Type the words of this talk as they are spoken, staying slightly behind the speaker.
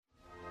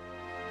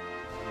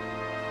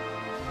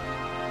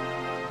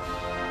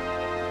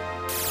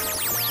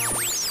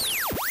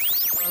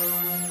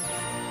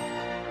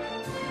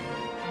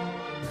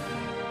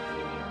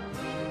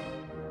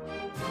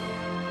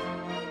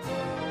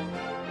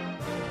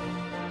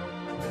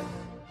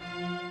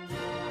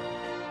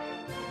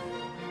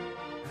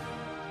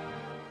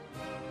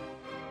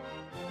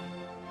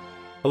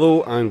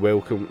Hello and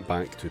welcome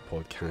back to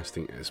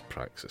Podcasting is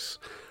Praxis.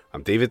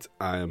 I'm David.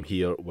 I am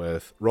here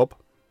with Rob.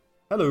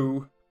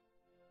 Hello.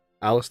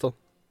 Alistair.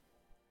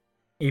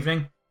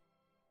 Evening.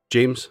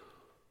 James.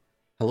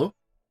 Hello.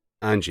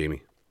 And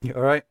Jamie. You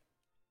alright?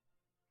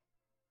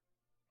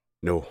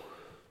 No.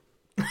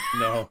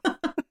 No.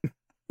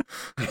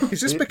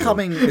 Is this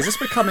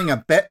becoming a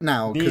bit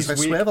now? Because I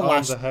swear the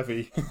last are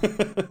heavy.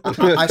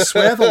 I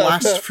swear the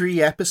last 3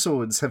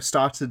 episodes have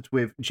started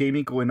with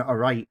Jamie going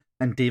alright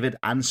and David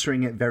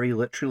answering it very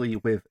literally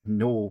with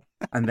no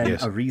and then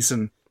Yes. a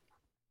reason.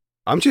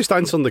 I'm just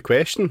answering the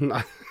question.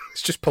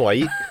 It's just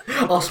polite.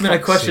 Ask me no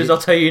questions, I'll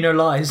tell you no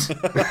lies.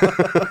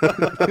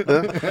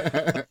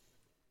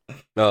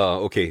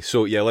 Okay,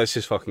 so yeah, let's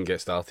just fucking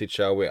get started,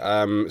 shall we?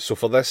 So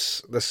for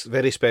this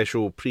very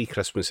special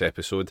pre-Christmas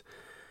episode,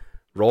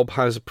 Rob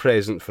has a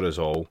present for us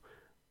all.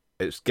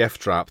 It's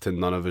gift wrapped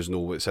and none of us know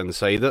what's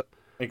inside it.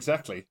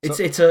 Exactly.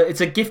 It's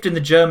a gift in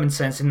the German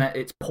sense in that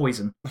it's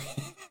poison.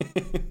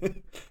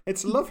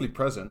 It's a lovely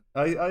present.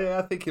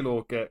 I think you'll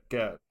all get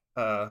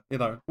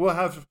we'll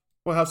have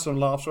some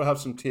laughs, we'll have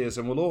some tears,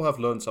 and we'll all have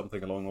learned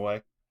something along the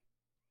way.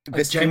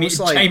 Jamie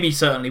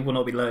certainly will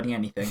not be learning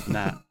anything.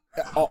 Nah.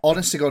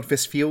 Honest to God,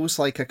 this feels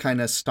like a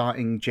kind of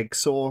starting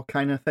jigsaw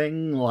kind of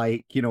thing.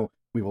 Like,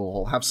 we will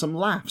all have some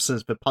laughs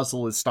as the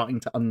puzzle is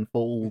starting to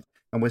unfold,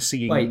 and we're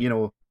seeing,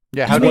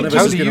 Yeah, how do you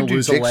do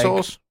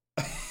jigsaws?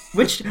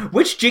 Which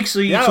jigsaw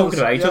are you talking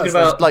about? Are you talking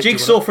about like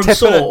jigsaw from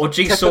Saw, or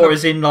jigsaw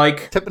as in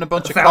like tipping a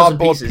bunch of 1,000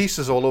 cardboard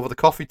pieces all over the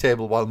coffee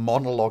table while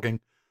monologuing?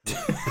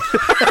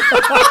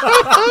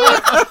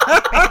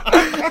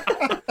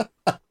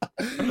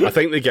 I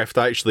think the gift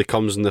actually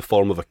comes in the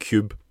form of a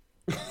cube.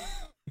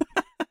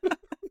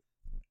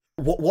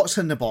 What's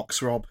in the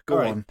box, Rob? Go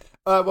on.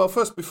 Well,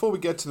 first, before we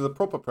get to the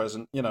proper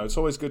present, it's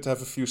always good to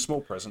have a few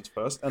small presents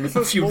first. And the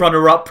first a few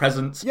runner-up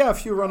presents. Yeah, a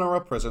few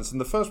runner-up presents.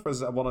 And the first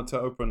present I wanted to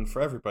open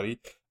for everybody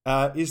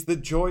is the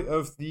joy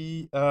of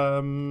the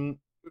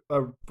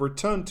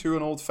return to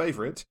an old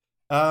favourite.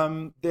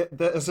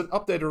 There's an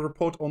updated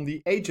report on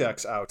the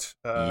Ajax out.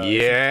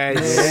 Yes!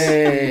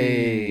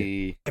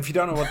 If you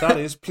don't know what that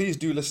is, please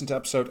do listen to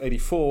episode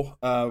 84,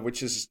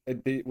 which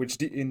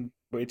in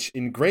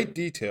great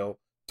detail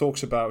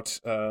talks about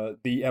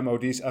the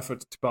MOD's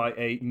effort to buy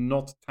a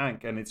not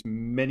tank and its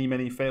many,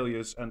 many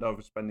failures and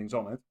overspendings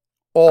on it.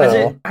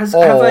 Or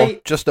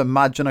just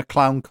imagine a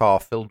clown car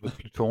filled with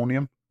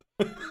plutonium.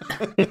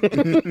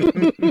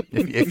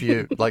 if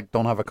you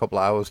don't have a couple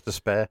of hours to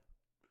spare.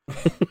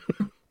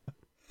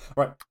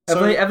 Right.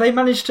 Have they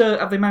managed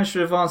to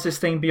advance this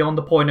thing beyond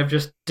the point of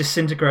just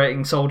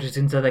disintegrating soldiers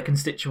into their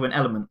constituent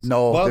elements?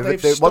 No, well,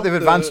 what they've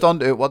advanced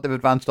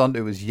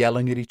onto is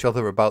yelling at each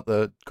other about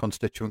the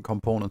constituent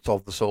components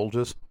of the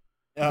soldiers.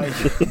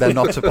 They're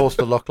not supposed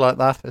to look like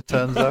that, it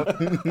turns out.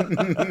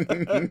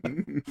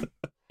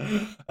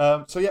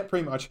 So yeah,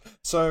 pretty much.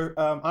 So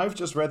I've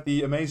just read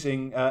the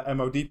amazing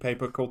MOD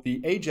paper called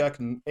the Ajax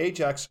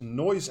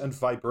Noise and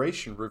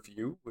Vibration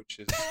Review, which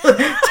is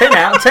 10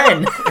 out of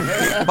 10.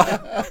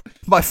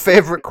 My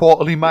favourite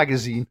quarterly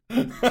magazine.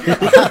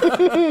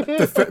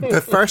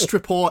 the first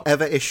report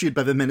ever issued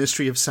by the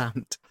Ministry of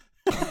Sound.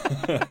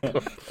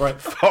 Right.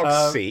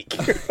 Fuck's sake.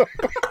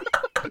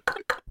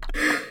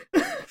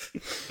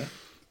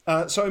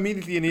 So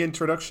immediately in the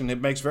introduction,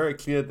 it makes very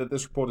clear that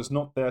this report is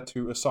not there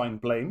to assign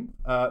blame.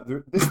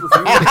 This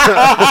review...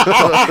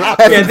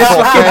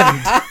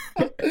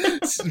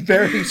 It's a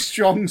very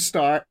strong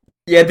start.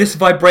 Yeah, this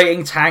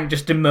vibrating tank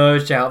just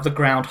emerged out of the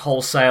ground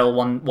wholesale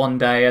one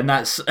day, and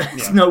it's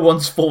no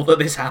one's fault that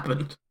this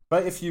happened.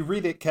 But if you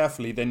read it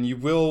carefully, then you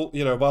will,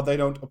 while they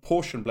don't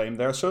apportion blame,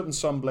 there are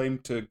some blame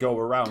to go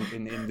around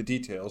in the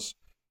details.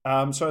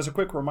 So as a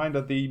quick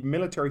reminder, the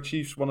military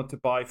chiefs wanted to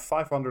buy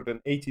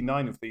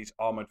 589 of these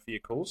armored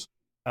vehicles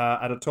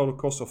at a total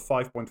cost of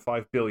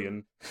 $5.5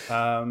 billion.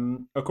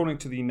 According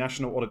to the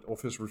National Audit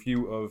Office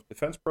review of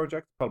defense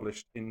projects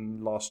published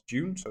in last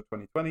June, so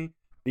 2020,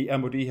 the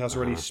MOD has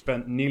already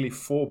spent nearly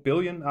 $4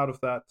 billion out of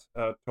that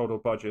total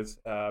budget.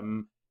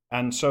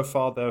 And so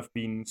far there have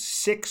been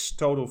 6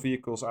 total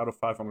vehicles out of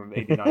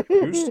 589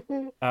 produced,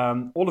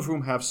 all of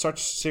whom have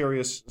such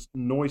serious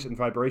noise and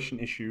vibration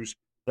issues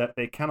that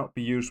they cannot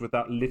be used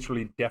without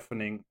literally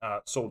deafening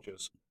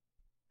soldiers.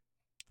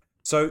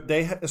 So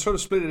they sort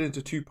of split it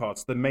into 2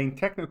 parts, the main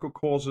technical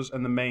causes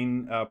and the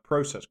main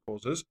process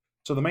causes.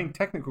 So the main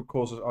technical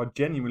causes are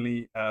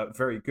genuinely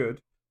very good.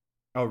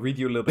 I'll read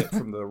you a little bit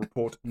from the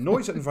report.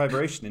 Noise and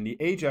vibration in the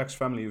Ajax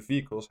family of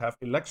vehicles have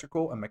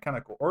electrical and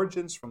mechanical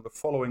origins from the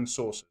following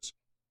sources: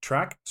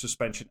 track,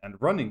 suspension, and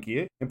running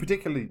gear, in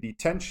particular the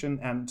tension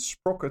and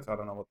sprocket, I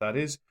don't know what that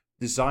is,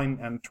 design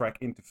and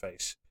track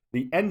interface.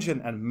 The engine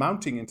and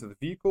mounting into the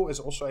vehicle is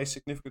also a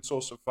significant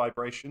source of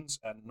vibrations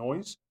and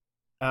noise.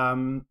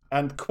 And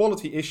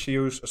quality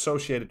issues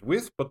associated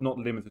with, but not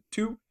limited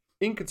to,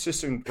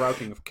 inconsistent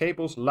routing of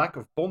cables, lack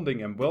of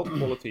bonding and weld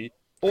quality,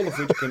 all of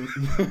which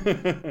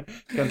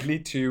can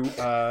lead to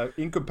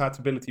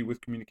incompatibility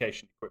with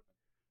communication equipment.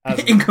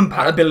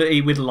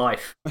 Incompatibility with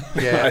life.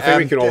 Yeah, I think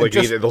we can all agree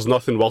just- that there's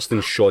nothing worse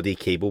than shoddy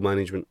cable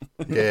management.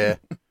 Yeah,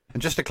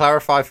 and just to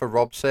clarify for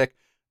Rob's sake,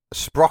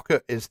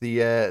 Sprocket is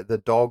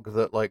the dog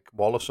that like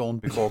Wallace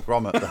owned before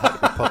Gromit that had to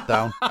be put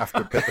down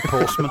after it bit the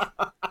postman.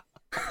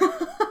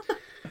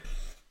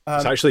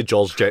 It's actually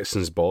George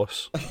Jetson's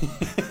boss.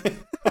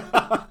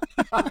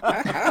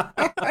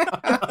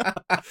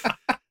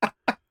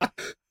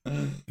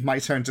 My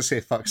turn to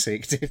say fuck's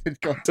sake, David.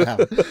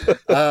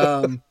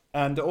 Goddamn.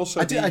 And also,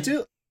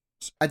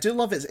 I do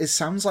love it. It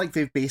sounds like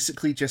they've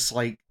basically just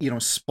like,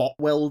 spot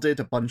welded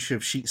a bunch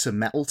of sheets of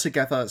metal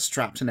together,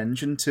 strapped an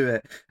engine to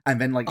it,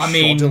 and then like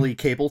shoddily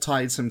cable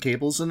tied some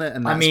cables in it,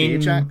 and that's the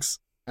Ajax.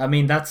 I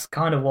mean, that's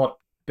kind of what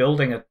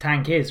building a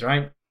tank is,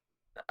 right?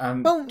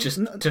 Just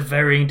to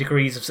varying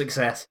degrees of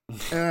success.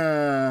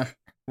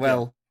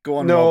 Well, go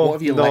on. Rob. What are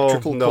the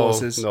electrical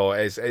causes? No,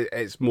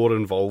 it's more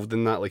involved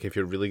than that. Like, if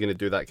you're really going to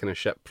do that kind of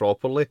shit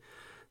properly,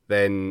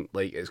 then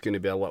like it's going to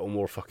be a little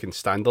more fucking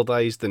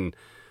standardized, and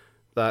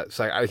that's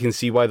like, I can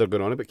see why they're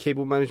going on about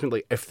cable management.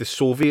 Like, if the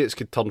Soviets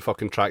could turn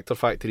fucking tractor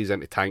factories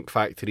into tank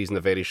factories in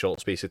a very short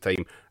space of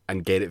time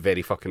and get it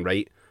very fucking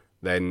right,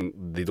 then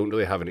they don't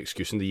really have an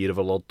excuse in the year of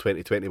our Lord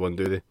 2021,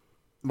 do they?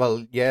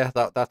 Well, yeah,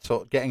 that's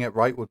sort getting it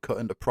right would cut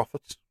into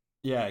profits.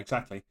 Yeah,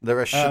 exactly.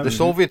 The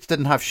Soviets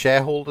didn't have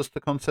shareholders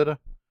to consider.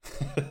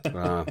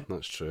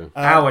 That's true.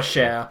 Our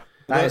share.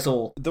 That is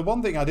all. The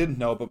one thing I didn't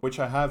know, but which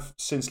I have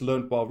since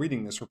learned while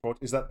reading this report,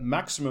 is that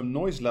maximum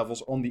noise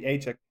levels on the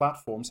Ajax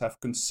platforms have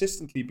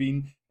consistently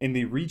been in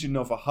the region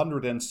of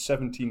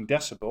 117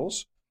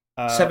 decibels.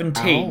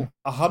 17.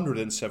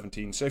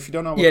 117. So if you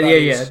don't know what that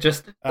is... Yeah.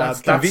 Just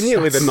that's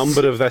conveniently the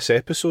number of this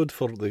episode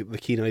for the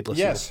keen-eyed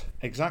listener. Yes,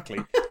 exactly.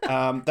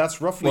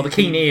 That's roughly... Well, the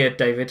keen-eared,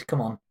 David, come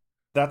on.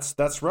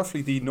 That's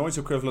roughly the noise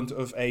equivalent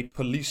of a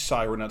police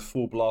siren at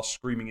full blast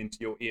screaming into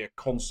your ear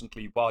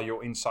constantly while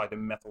you're inside a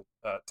metal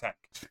tank.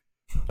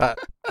 That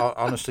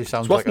honestly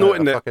sounds worth like a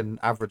noting that- fucking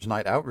average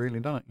night out, really,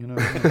 doesn't it? You know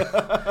what I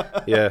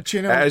mean? Yeah, Do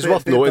you know, it is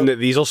worth noting that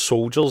these are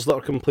soldiers that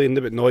are complaining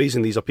about noise,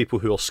 and these are people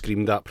who are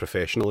screamed at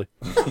professionally.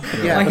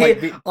 Yeah,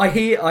 I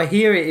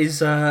hear it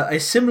is a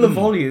similar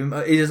volume.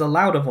 It is a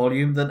louder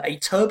volume than a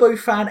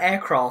turbofan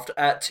aircraft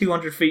at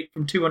 200 feet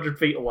from 200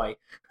 feet away.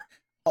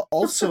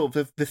 Also,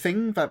 the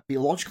thing that the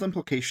logical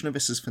implication of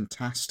this is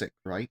fantastic,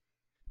 right?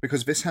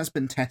 Because this has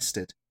been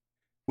tested,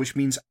 which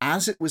means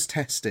as it was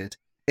tested,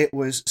 it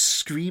was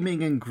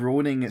screaming and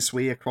groaning its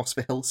way across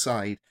the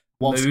hillside,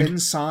 whilst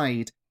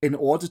inside, in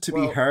order to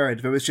be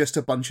heard, there was just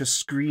a bunch of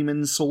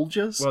screaming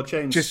soldiers,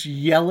 James, just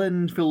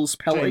yelling full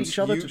spell at James, each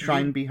other to try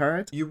and be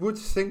heard. You would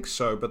think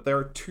so, but there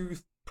are two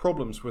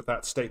problems with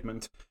that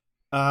statement.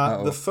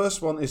 The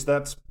first one is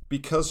that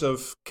because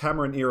of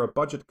Cameron-era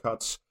budget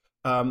cuts,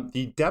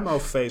 the demo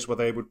phase where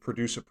they would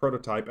produce a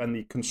prototype and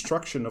the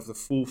construction of the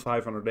full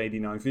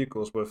 589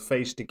 vehicles were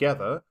phased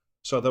together,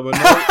 so there were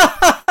no...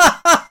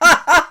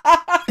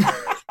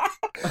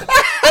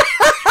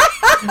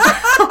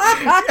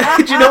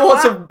 Do you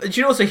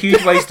know what's a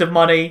huge waste of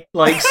money?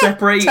 Like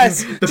separating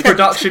the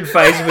production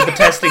phase with the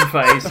testing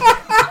phase.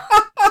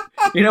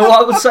 You know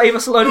what would save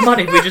us a load of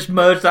money if we just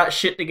merge that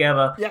shit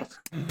together? Yes.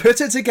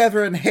 Put it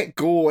together and hit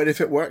go, and if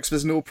it works,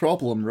 there's no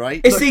problem,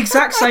 right? It's the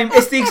exact same.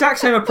 It's the exact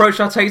same approach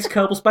I take to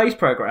Kerbal Space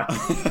Program.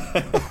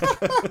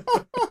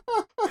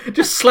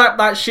 Just slap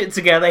that shit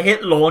together,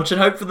 hit launch, and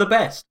hope for the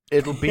best.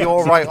 It'll be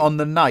all right on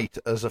the night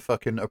as a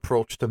fucking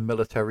approach to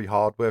military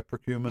hardware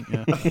procurement.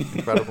 Yeah,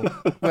 incredible.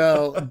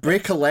 Well,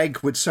 break a leg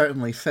would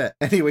certainly fit.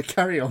 Anyway,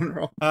 carry on,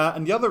 Rob.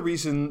 And the other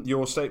reason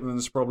your statement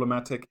is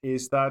problematic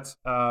is that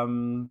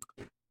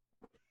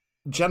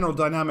General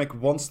Dynamic,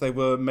 once they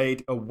were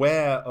made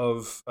aware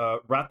of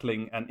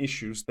rattling and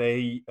issues,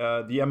 the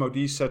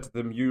MOD said to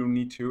them, you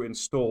need to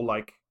install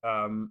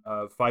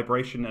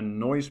vibration and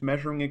noise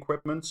measuring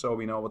equipment so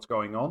we know what's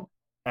going on.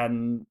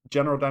 And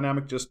General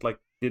Dynamic just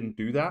didn't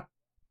do that.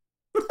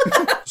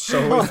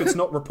 So if it's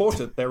not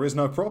reported, there is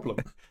no problem.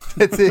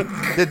 Did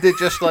they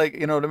just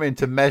you know what I mean,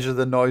 to measure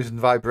the noise and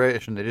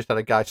vibration? They just had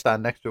a guy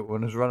stand next to it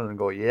when it was running and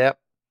go, "Yep."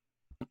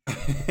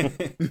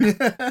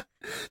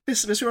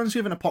 This reminds me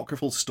of an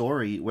apocryphal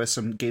story where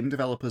some game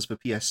developers for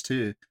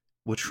PS2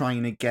 were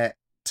trying to get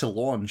to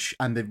launch,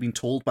 and they've been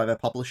told by their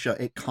publisher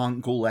it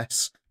can't go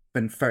less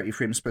than 30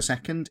 frames per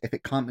second. If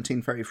it can't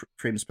maintain 30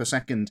 frames per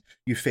second,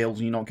 you failed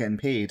and you're not getting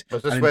paid.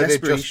 Was this where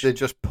they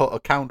just put a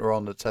counter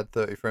on that said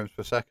 30 frames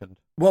per second?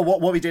 Well,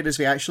 what we did is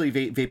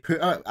they put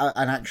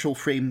an actual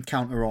frame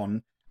counter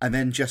on, and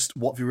then just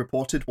what they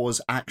reported was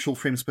actual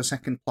frames per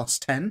second plus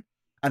 10.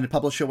 And the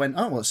publisher went,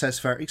 oh, well, it says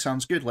 30,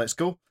 sounds good, let's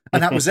go.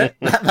 And that was it.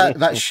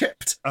 that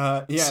shipped.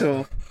 Yeah.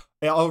 So,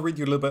 yeah, I'll read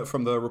you a little bit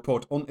from the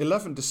report. On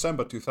 11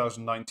 December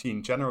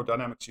 2019, General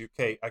Dynamics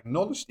UK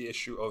acknowledged the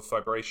issue of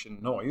vibration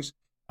noise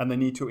and the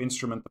need to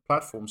instrument the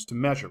platforms to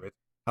measure it.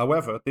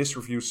 However, this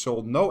review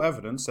saw no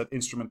evidence that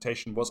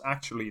instrumentation was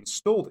actually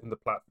installed in the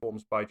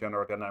platforms by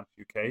General Dynamics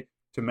UK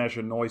to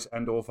measure noise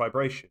and/or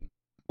vibration.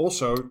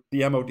 Also,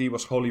 the MOD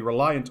was wholly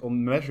reliant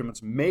on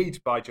measurements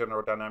made by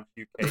General Dynamics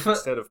UK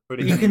instead of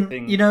putting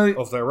anything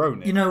of their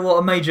own in. You know what?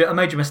 A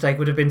major mistake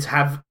would have been to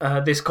have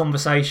this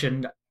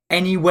conversation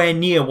anywhere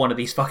near one of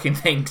these fucking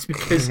things,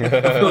 because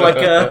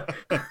I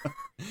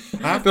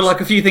feel like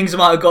a few things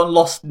might have gotten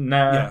lost in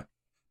the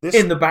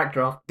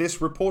backdraft.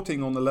 This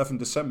reporting on 11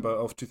 December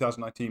of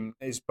 2019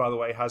 by the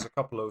way, has a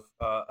couple of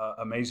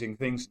amazing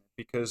things,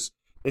 because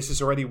this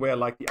is already where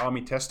like the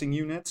Army testing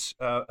units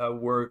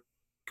were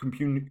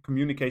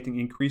communicating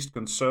increased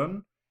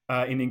concern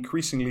in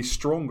increasingly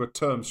stronger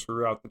terms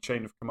throughout the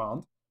chain of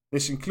command.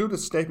 This included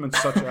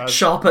statements such as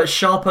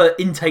sharper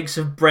intakes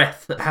of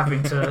breath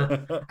having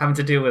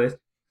to deal with it.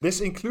 This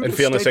included in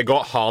fairness, it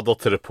got harder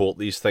to report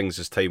these things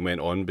as time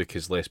went on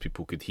because less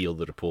people could hear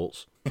the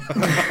reports.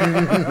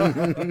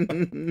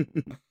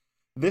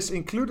 This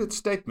included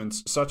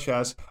statements such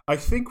as, "I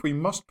think we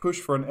must push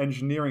for an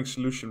engineering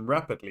solution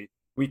rapidly.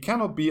 We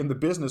cannot be in the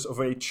business of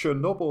a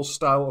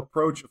Chernobyl-style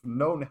approach of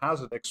known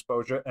hazard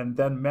exposure and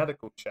then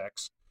medical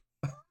checks."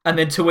 And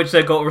then to which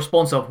they got a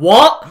response of,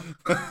 "What?"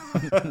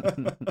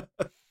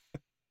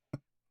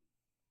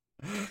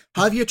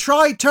 Have you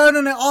tried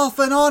turning it off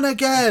and on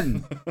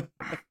again?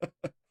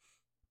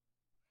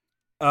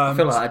 I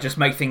feel like that just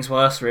make things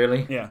worse,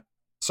 really. Yeah.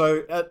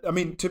 So, I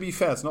mean, to be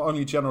fair, it's not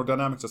only General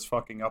Dynamics that's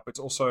fucking up, it's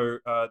also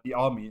the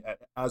Army,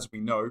 as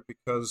we know,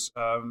 because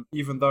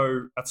even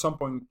though at some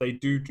point they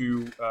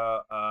do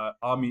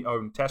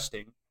Army-owned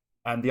testing,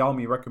 and the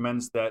Army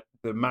recommends that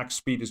the max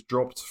speed is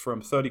dropped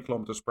from 30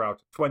 kilometers per hour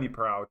to 20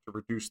 per hour to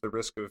reduce the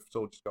risk of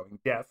soldiers going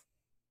deaf.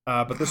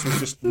 But this was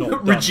just not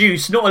done.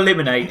 Reduce, not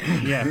eliminate.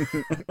 Yeah.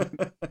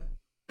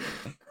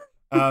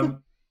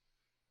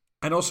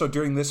 And also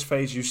during this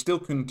phase, you still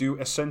can do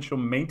essential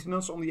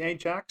maintenance on the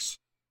Ajax,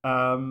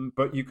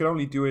 but you can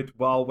only do it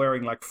while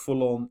wearing like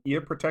full-on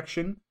ear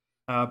protection,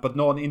 but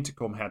not an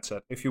intercom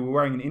headset. If you were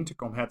wearing an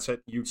intercom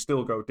headset, you'd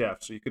still go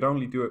deaf. So you could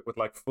only do it with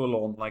like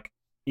full-on like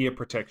ear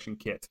protection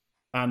kit.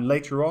 And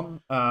later on,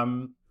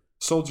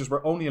 soldiers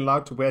were only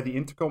allowed to wear the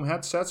intercom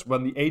headsets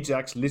when the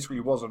Ajax literally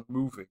wasn't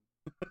moving.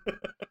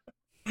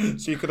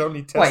 So you could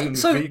only test in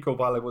the vehicle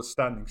while it was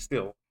standing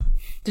still.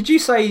 Did you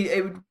say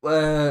it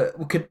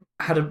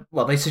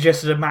they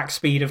suggested a max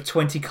speed of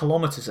 20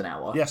 kilometers an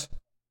hour? Yes.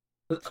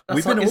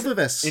 We've been over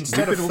this.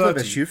 Instead of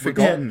 30, you've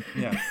forgotten.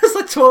 Yeah. It's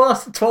like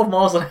 12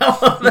 miles an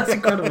hour. That's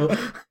incredible.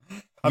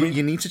 I mean,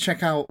 you need to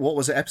check out, what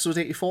was it, episode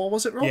 84,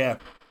 was it, Rob? Yeah.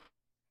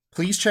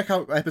 Please check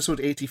out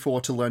episode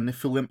 84 to learn the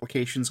full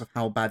implications of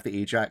how bad the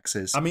Ajax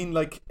is. I mean,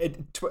 like,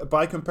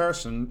 by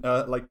comparison,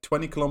 like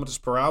 20 kilometers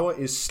per hour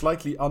is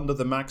slightly under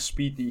the max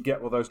speed that you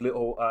get with those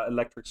little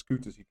electric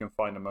scooters you can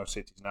find in most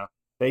cities now.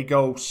 They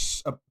go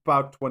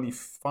about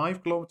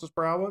 25 kilometers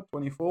per hour,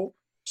 24.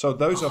 So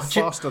those are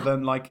faster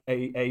than like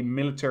a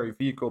military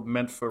vehicle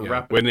meant for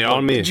rapid. When the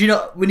Army, do you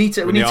know we need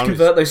to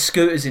convert those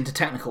scooters into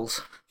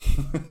technicals.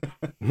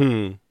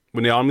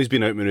 When the Army's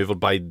been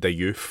outmanoeuvred by the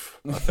youth,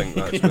 I think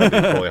that's where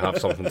they probably have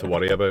something to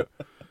worry about.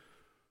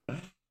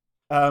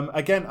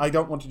 Again, I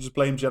don't want to just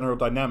blame General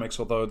Dynamics,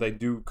 although they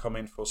do come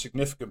in for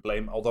significant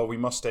blame. Although we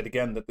must state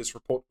again that this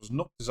report was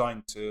not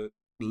designed to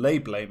lay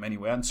blame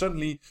anywhere, and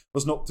certainly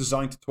was not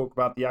designed to talk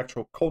about the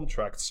actual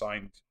contract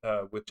signed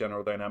with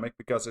General Dynamics,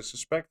 because I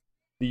suspect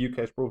the UK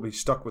is probably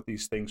stuck with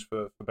these things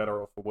for better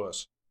or for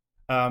worse.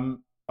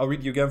 I'll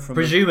read you again from...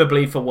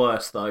 Presumably for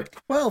worse, though.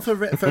 Well, for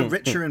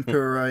richer and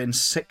poorer in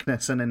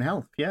sickness and in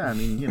health. Yeah, I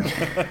mean, you know.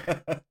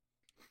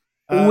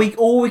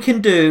 All we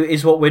can do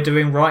is what we're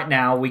doing right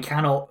now. We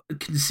cannot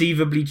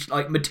conceivably,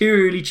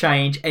 materially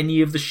change any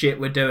of the shit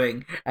we're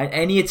doing. And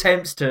any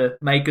attempts to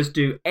make us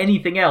do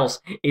anything else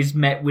is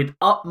met with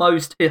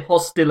utmost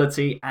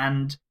hostility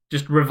and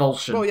just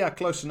revulsion. Well, yeah,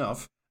 close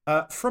enough.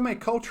 From a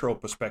cultural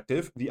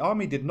perspective, the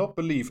Army did not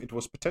believe it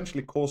was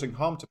potentially causing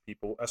harm to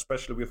people,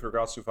 especially with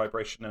regards to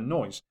vibration and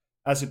noise,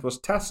 as it was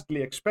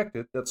tacitly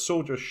expected that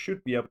soldiers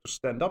should be able to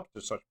stand up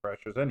to such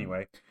pressures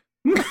anyway.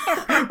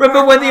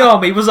 Remember when the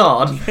Army was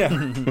hard?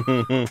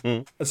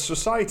 Yeah.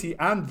 Society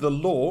and the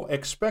law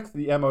expect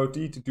the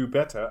MOD to do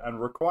better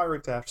and require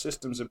it to have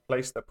systems in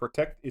place that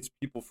protect its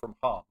people from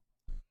harm.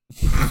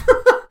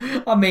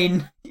 I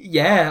mean,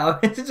 yeah,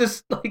 it's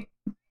just like...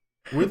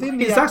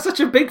 Is that such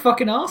a big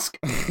fucking ask?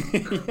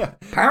 Yeah.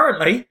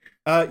 Apparently.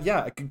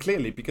 Yeah,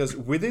 clearly, because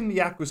within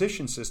the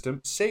acquisition system,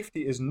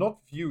 safety is not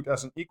viewed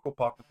as an equal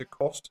partner to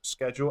cost,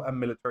 schedule, and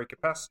military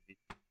capacity.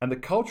 And the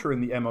culture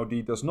in the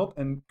MOD does not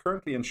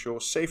currently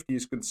ensure safety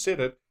is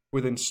considered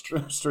within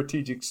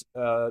strategic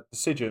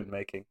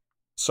decision-making.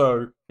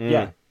 So,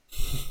 yeah.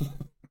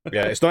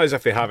 Yeah, it's not as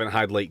if they haven't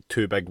had like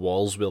two big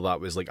walls where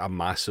that was like a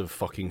massive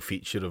fucking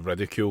feature of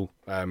ridicule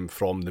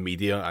from the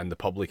media and the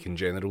public in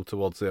general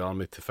towards the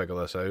Army to figure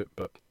this out,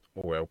 but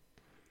oh well.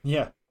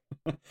 Yeah.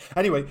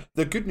 Anyway,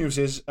 the good news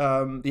is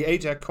the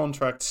Ajax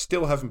contracts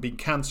still haven't been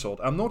cancelled.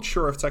 I'm not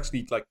sure if it's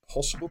actually like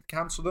possible to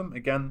cancel them.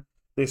 Again,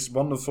 this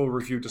wonderful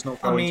review does not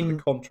go into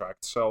the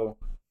contract, so...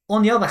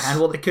 On the other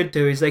hand, what they could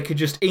do is they could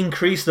just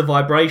increase the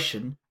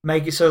vibration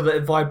make it so that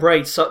it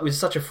vibrates with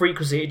such a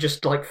frequency it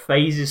just like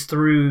phases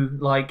through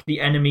like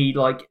the enemy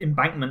like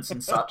embankments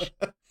and such.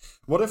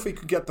 What if we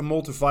could get them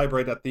all to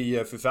vibrate at the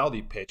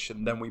Vivaldi pitch,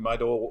 and then we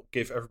might all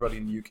give everybody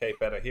in the UK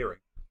better hearing?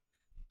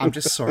 I'm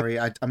just sorry.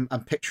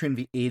 I'm picturing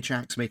the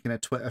Ajax making a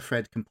Twitter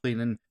thread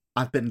complaining,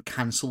 "I've been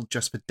cancelled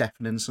just for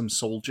deafening some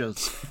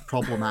soldiers."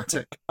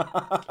 Problematic.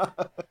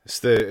 It's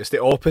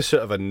the opposite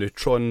of a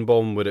neutron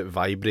bomb, where it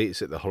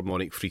vibrates at the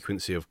harmonic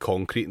frequency of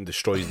concrete and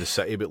destroys the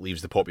city but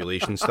leaves the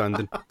population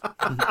standing.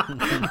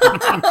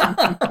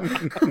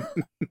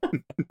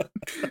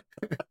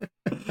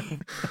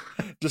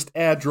 Just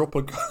airdrop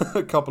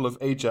a couple of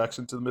Ajax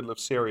into the middle of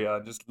Syria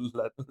and just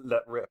let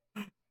rip.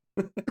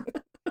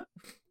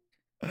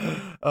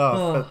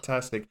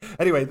 Fantastic.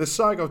 Anyway, the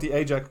saga of the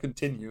Ajax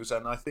continues,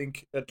 and I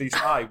think at least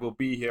I will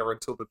be here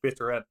until the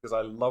bitter end because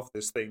I love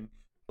this thing.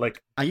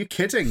 Like, are you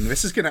kidding?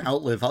 This is going to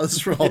outlive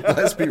us, Rob. Yeah.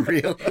 Let's be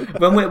real.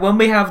 When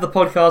we have the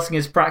podcasting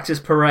as practice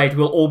parade,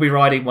 we'll all be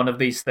riding one of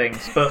these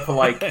things, but for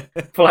like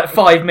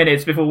 5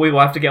 minutes before we will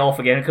have to get off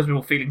again because we're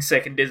all feeling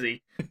sick and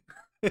dizzy.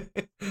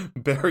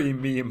 Bury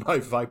me in my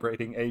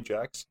vibrating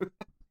Ajax.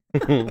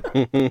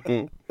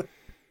 The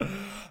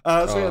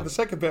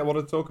second bit I want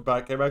to talk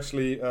about came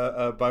actually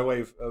by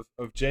way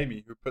of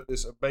Jamie, who put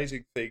this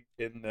amazing thing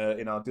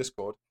in our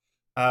Discord.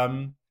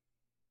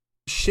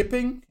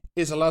 Shipping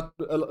is about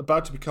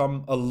to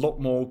become a lot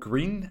more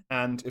green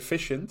and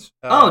efficient.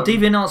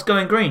 DeviantArt's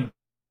going green.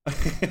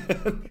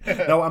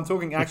 No, I'm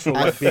talking actual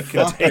I big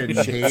fucking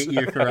container ships. hate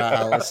you for that,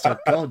 Alistair.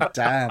 God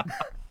damn.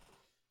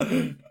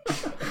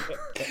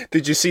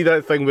 Did you see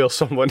that thing where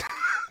someone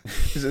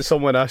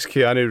asked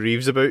Keanu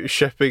Reeves about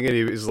shipping and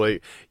he was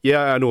like,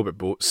 "Yeah, I know about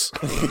boats."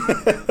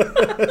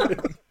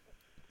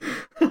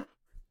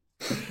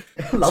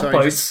 Love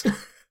boats.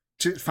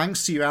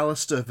 Thanks to you,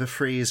 Alistair, the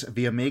phrase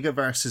 "the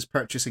Omegaverse is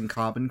purchasing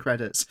carbon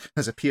credits"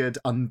 has appeared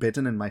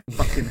unbidden in my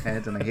fucking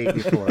head, and I hate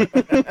you for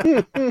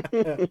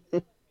it.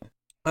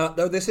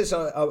 No, this is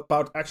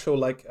about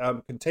actual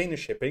container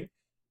shipping,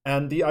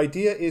 and the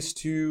idea is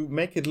to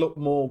make it look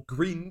more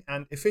green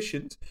and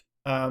efficient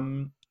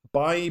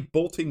by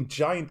bolting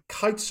giant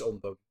kites on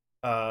them,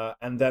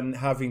 and then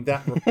having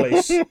that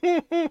replace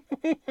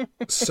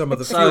some of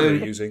the fuel they're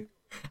using.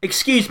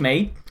 Excuse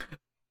me,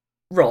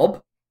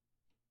 Rob,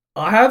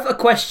 I have a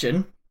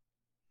question.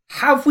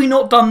 Have we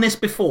not done this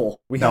before?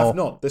 We have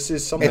not. This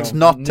is something. It's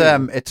not.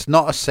 New. It's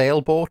not a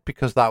sailboat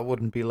because that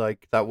wouldn't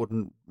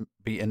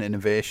be an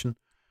innovation.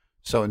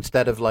 So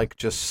instead of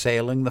just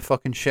sailing the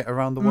fucking shit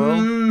around the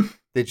world,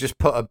 they just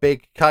put a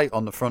big kite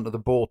on the front of the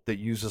boat that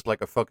uses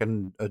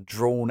a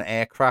drone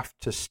aircraft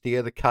to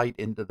steer the kite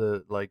into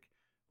the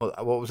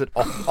what was it?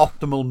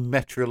 Optimal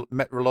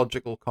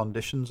meteorological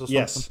conditions or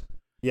something.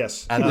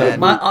 Yes. And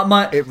then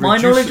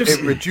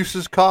it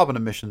reduces carbon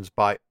emissions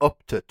by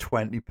up to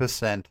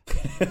 20%.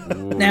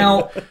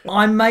 Now,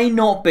 I may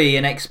not be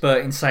an expert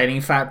in sailing.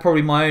 In fact,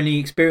 probably my only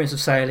experience of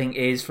sailing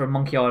is from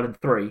Monkey Island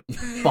 3.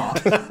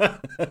 But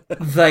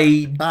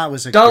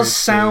does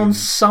sound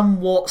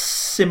somewhat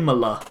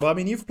similar. Well, I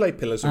mean, you've played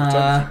Pillars of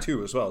Eternity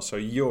 2 as well, so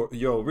you're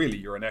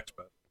an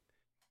expert.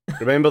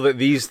 Remember that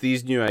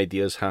these new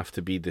ideas have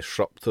to be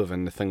disruptive,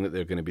 and the thing that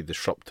they're going to be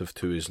disruptive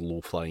to is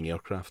low-flying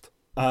aircraft.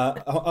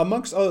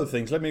 Amongst other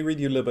things, let me read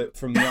you a little bit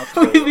from the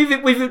article.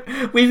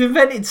 we've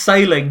invented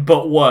sailing,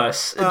 but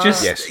worse.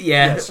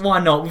 Yes. Why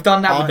not? We've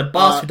done that with the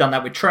bus, we've done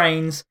that with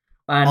trains,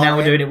 and now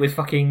we're doing it with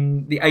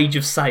fucking the age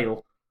of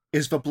sail.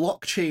 Is the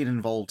blockchain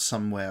involved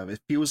somewhere? It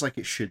feels like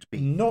it should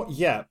be. Not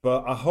yet,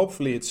 but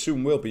hopefully it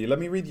soon will be. Let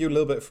me read you a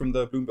little bit from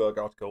the Bloomberg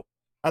article.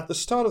 At the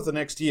start of the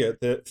next year,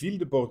 the Ville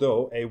de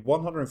Bordeaux, a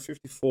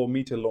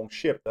 154-meter-long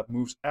ship that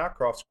moves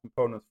aircraft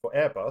components for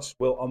Airbus,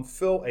 will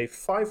unfurl a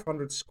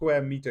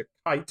 500-square-meter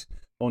kite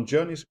on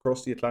journeys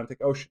across the Atlantic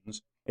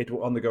Oceans. It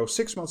will undergo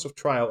 6 months of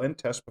trial and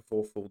test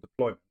before full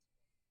deployment.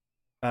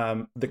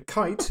 The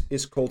kite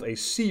is called a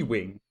Sea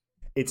Wing.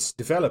 Its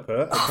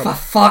developer... for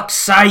fuck's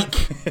sake!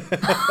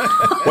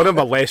 One of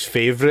my less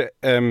favourite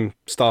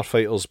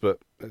starfighters, but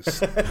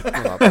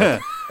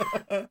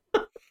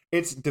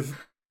it's...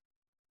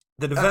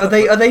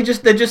 Are they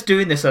just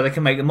doing this so they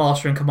can make the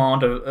Master and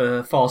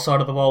Commander Far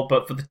Side of the World,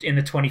 but in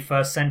the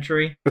 21st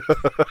century?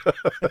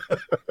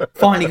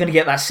 Finally going to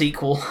get that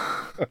sequel.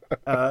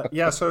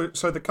 So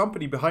the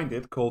company behind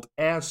it, called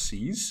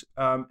Airseas,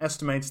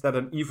 estimates that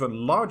an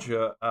even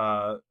larger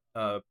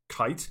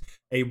kite,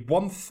 a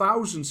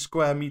 1,000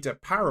 square meter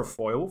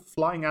parafoil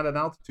flying at an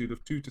altitude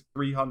of 200 to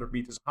 300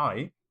 meters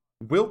high,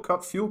 will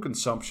cut fuel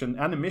consumption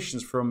and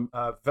emissions from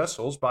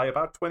vessels by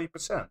about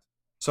 20%.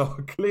 So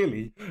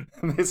clearly,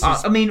 this is...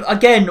 I mean,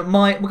 again,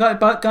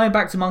 going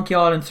back to Monkey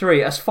Island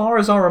 3, as far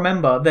as I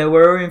remember, there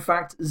were in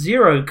fact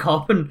 0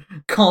 carbon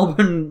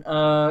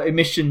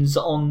emissions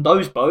on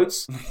those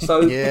boats.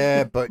 So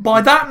yeah, but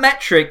by that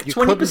metric,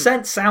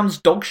 20% sounds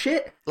dog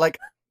shit.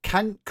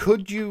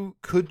 Could you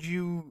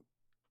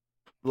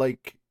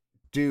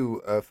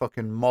do a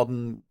fucking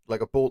modern,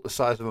 a boat the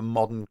size of a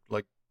modern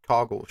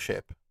cargo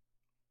ship,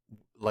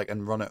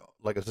 and run it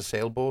as a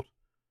sailboat?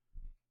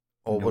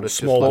 Or would it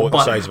small boat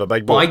the size of a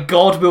big boat? By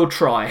God, we'll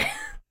try.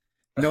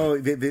 No,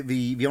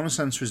 the honest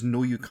answer is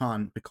no, you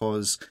can't,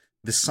 because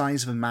the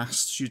size of the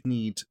masts you'd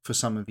need for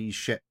some of these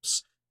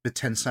ships, the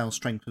tensile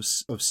strength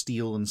of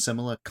steel and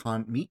similar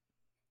can't meet.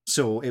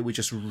 So it would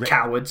just rip.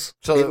 Cowards.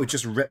 So It would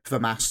just rip the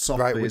masts off.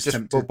 right, the we're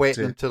attempted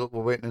waiting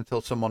to-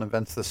 until someone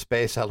invents the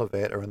space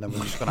elevator, and then we're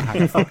just going to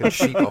hang a fucking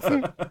sheet off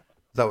it.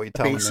 Is that what you're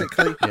telling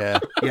Basically. me? Yeah.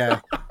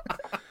 Yeah,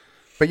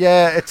 But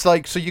yeah, it's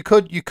like, so you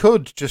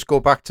could just go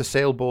back to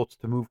sailboats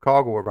to move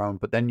cargo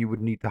around, but then you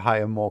would need to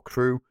hire more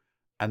crew,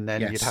 and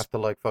then you'd Yes. have to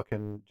like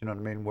fucking, you know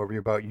what I mean, worry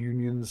about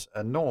unions,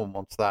 and no one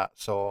wants that.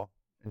 So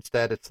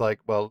instead, it's like,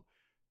 well,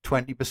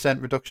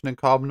 20% reduction in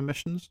carbon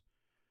emissions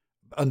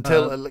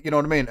until you know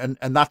what I mean,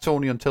 and that's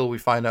only until we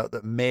find out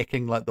that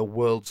making like the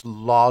world's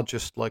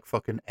largest like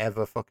fucking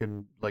ever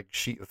fucking like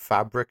sheet of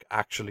fabric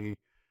actually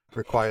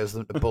requires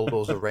them to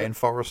bulldoze a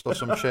rainforest or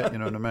some shit. You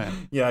know what I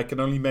mean? Yeah, it can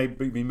only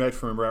be made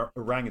from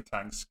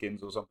orangutan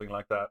skins or something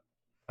like that.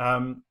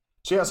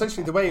 So yeah,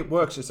 essentially the way it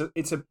works is that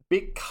it's a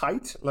big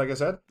kite, like I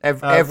said.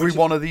 Every which-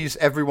 one of these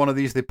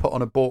they put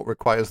on a boat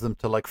requires them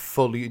to like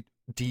fully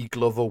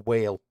deglove a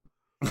whale.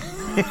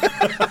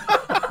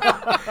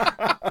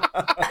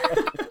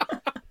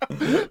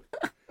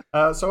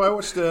 So I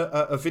watched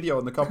a video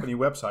on the company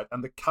website,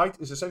 and the kite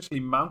is essentially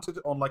mounted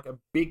on like a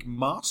big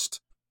mast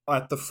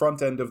at the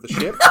front end of the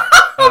ship.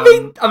 I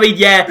mean,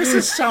 yeah. this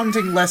is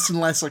sounding less and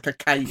less like a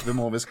kite the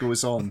more this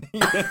goes on.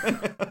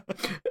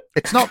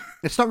 It's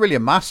not really a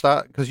mast,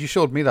 because you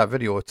showed me that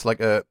video. It's like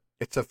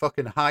it's a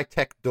fucking high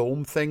tech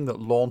dome thing that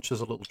launches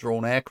a little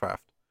drone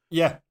aircraft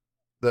Yeah,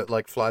 that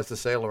like flies the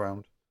sail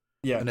around,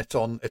 yeah. and it's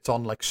on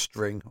like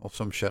string or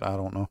some shit. I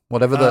don't know,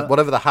 whatever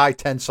the high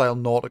tensile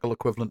nautical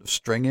equivalent of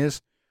string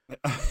is.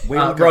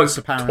 Whale rope. guts,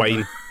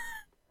 apparently.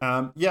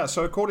 Twine. Yeah,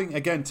 so according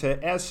again to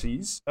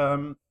Airseas,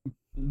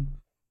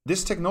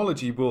 this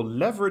technology will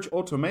leverage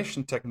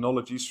automation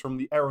technologies from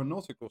the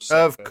aeronautical Of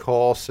sector.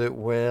 course it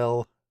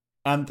will.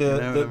 And You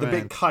know the what I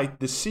mean? big kite,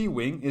 the Sea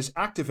Wing, is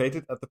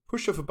activated at the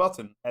push of a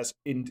button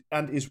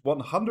and is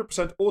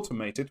 100%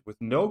 automated with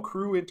no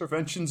crew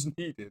interventions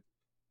needed.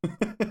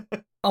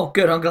 Oh,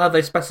 good. I'm glad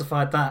they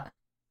specified that.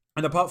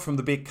 And apart from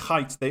the big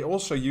kite, they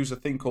also use a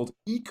thing called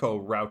eco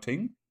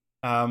routing,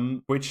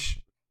 which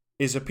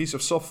is a piece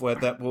of software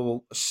that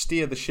will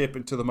steer the ship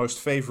into the most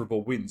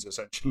favorable winds,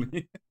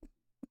 essentially.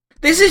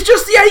 This is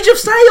just the Age of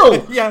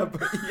Sail.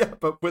 yeah,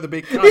 but with a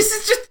big kite. This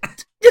is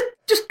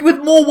just with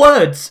more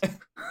words.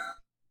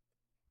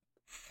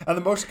 And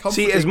the most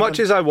comforting... See, as much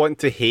as I want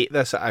to hate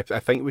this, I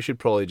think we should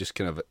probably just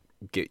kind of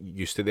get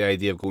used to the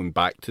idea of going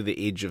back to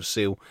the Age of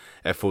Sail,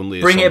 if only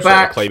as Bring some it sort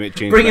back. of climate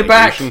change Bring it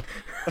back. mitigation.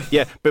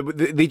 Yeah, but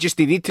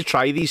they need to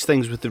try these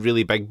things with the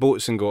really big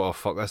boats and go, oh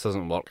fuck, this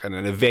doesn't work, and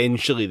then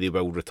eventually they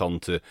will return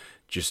to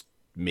just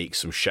make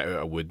some shit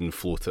out of wood and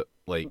float it.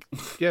 Like,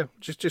 yeah,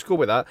 just go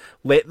with that.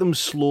 Let them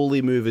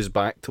slowly move us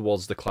back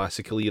towards the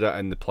classical era,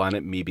 and the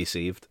planet may be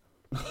saved.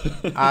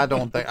 I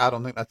don't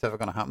think that's ever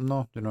going to happen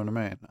though. Do you know what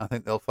I mean? I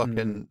think they'll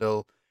fucking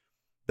we'll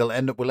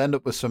end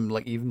up with some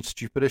like even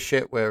stupider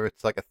shit where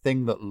it's like a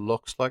thing that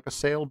looks like a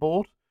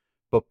sailboat,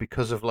 but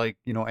because of like,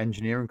 you know,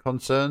 engineering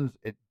concerns,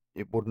 it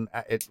wouldn't,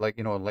 it like,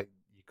 you know, like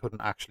you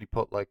couldn't actually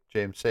put, like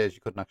James says, you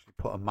couldn't actually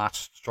put a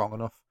mast strong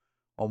enough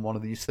on one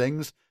of these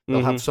things.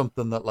 They'll have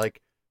something that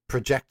like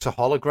projects a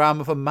hologram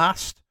of a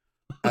mast,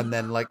 and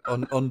then like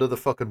under the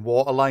fucking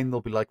waterline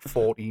there'll be like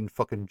 14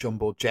 fucking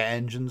jumbo jet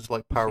engines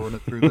like powering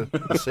it through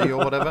the sea or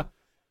whatever.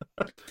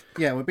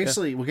 Yeah, we're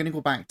going to go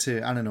back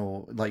to, I don't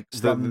know, like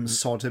rum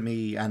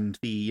sodomy and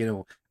the, you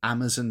know,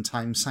 Amazon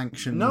time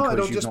sanction. No, because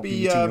it'll you've just not be. been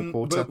eating your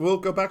quota. But we'll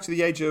go back to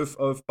the age of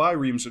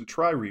biremes and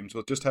triremes.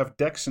 We'll just have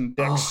decks and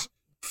decks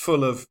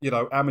full of, you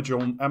know,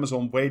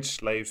 Amazon wage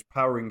slaves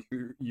powering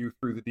you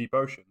through the deep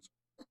oceans.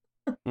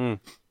 Mm.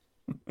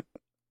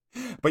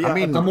 But yeah, I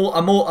mean, I'm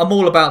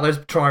all about those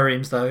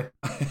triremes though.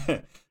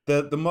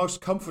 the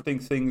most comforting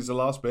thing is the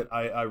last bit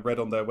I read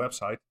on their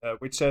website,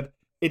 which said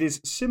it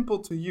is simple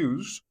to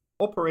use,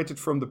 operated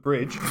from the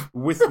bridge,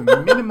 with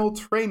minimal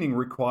training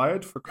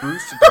required for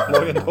crews to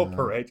deploy and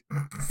operate.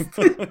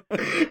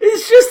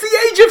 It's just the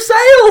Age of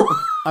Sail.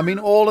 I mean,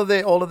 all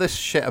of this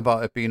shit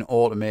about it being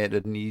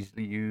automated and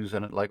easily used,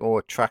 and it like,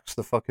 it tracks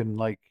the fucking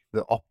like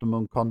the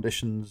optimum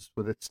conditions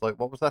with its like,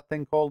 what was that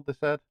thing called? They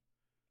said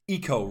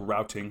Eco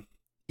routing.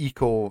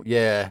 eco.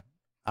 Yeah,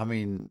 I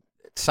mean,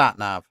 sat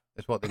nav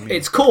is what they mean.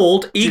 It's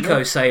called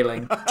eco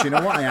sailing. Do you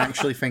know what I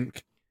actually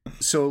think?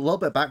 So a little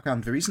bit of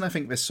background. The reason I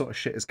think this sort of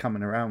shit is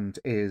coming around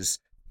is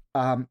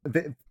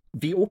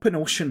the open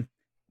ocean,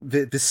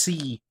 the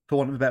sea, for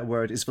want of a better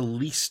word, is the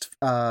least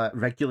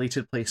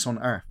regulated place on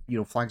Earth. You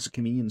know, flags of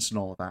convenience and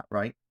all of that,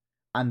 right?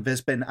 And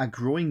there's been a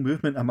growing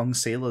movement among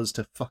sailors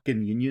to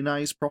fucking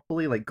unionize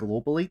properly, like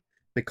globally,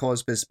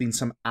 because there's been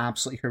some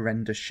absolutely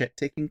horrendous shit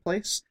taking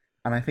place.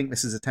 And I think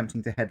this is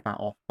attempting to head that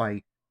off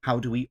by how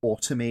do we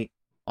automate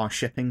our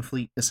shipping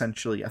fleet,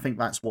 essentially. I think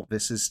that's what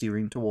this is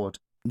steering toward.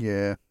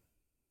 Yeah.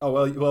 Oh,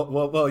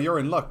 well, you're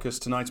in luck, because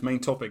tonight's main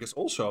topic is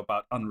also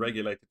about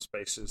unregulated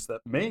spaces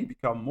that may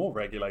become more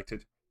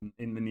regulated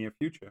in the near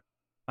future.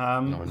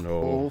 Oh no.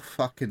 Oh,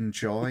 fucking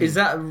joy. Is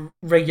that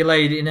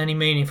regulated in any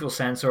meaningful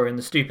sense or in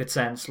the stupid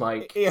sense?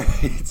 Like, Yeah,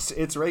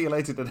 it's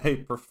regulated in a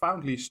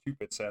profoundly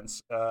stupid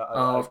sense. I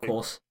of think.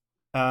 course.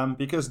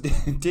 Because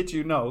did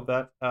you know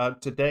that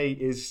today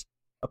is,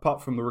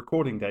 apart from the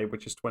recording day,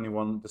 which is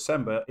 21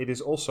 December, it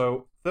is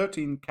also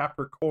 13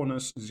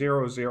 Capricornus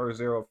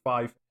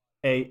 0005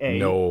 AA.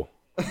 No.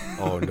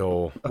 Oh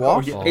no.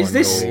 What? yeah. Oh, Is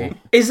this no.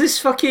 is this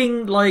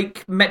fucking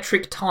like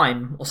metric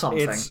time or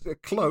something? It's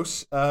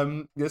close.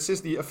 This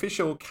is the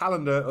official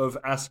calendar of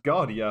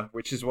Asgardia,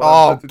 which is what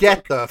Oh, I'm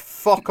get the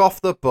fuck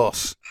off the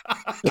bus!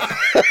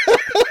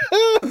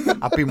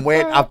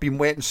 I've been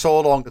waiting so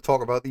long to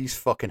talk about these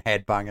fucking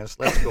headbangers.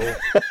 Let's go.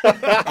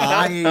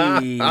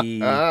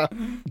 I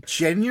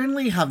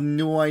genuinely have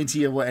no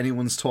idea what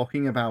anyone's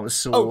talking about,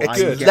 so Oh, I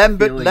good. get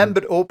Lambert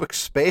feeling... Opix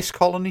Space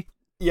Colony.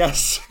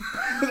 Yes.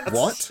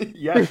 What?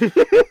 Yeah.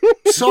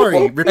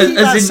 Sorry, repeat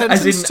that as in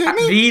sentence to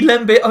me? the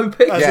Lembit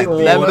Opic? As Yeah, in the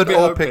Lambert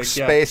Lambert Opix Opix,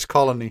 yeah. Space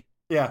Colony.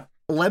 Yeah.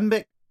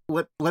 Limbic,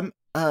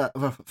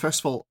 first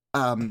of all,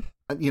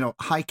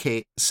 hi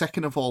Kate.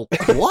 Second of all,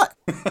 what?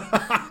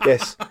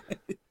 Yes.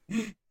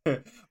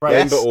 Right.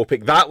 Yes. Lembit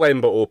Opic. That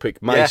Lembit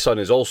Opic. My Yeah. son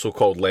is also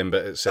called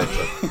Lembit, etc.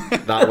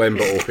 That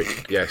Lembit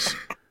Opic. Yes.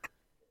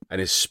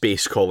 And his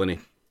space colony.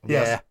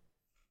 Yes. Yeah.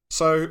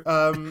 So,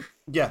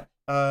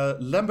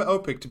 Lembit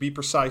Opik, to be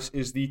precise,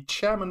 is the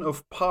chairman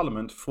of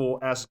parliament for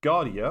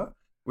Asgardia,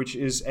 which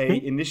is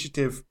a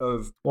initiative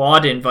of Well, I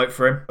didn't vote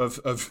for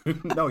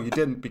him. No, you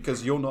didn't,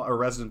 because you're not a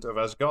resident of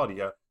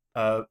Asgardia.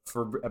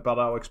 But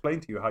I'll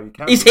explain to you how you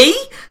can. Is be.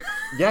 he?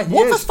 Yeah, he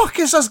What is. the fuck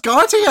is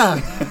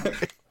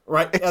Asgardia?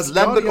 Right, It's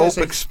Lambert Asgardia is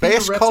a Opix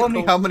Space theoretical-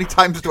 Colony. How many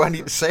times do I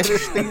need to say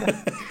this thing?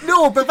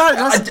 No, but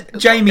that's...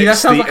 Jamie, that It's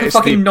sounds the- like a it's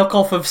fucking the-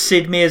 knockoff of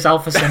Sid Meier's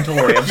Alpha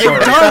Centauri. I'm It sorry.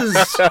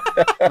 does.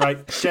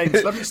 Right,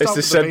 James. Let me It's start the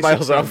with Sid basic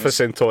Meier's premise. Alpha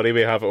Centauri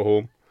we have at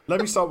home. Let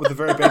me start with the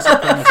very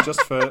basic premise,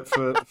 just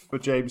for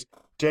James.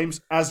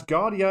 James,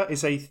 Asgardia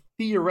is a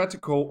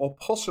theoretical or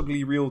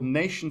possibly real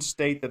nation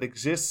state that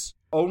exists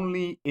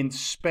only in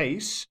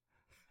space,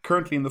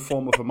 currently in the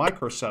form of a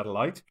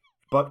microsatellite,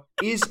 but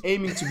is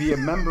aiming to be a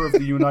member of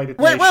the United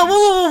Wait,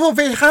 Nations.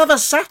 they have a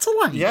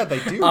satellite? Yeah, they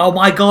do. Oh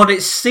my god,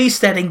 it's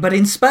seasteading, but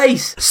in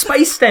space.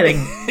 Space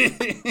steading.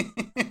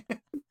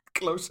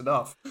 Close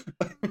enough.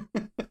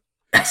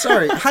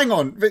 Sorry, hang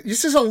on.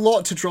 This is a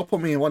lot to drop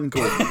on me in one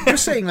go. You're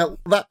saying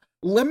that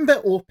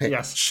Lembit Opik,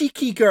 Yes.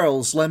 cheeky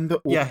girls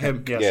Lembit Opik, Yeah,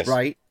 him. Yes. Yes.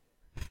 right,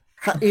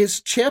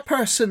 is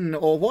chairperson,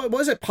 or what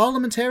was it,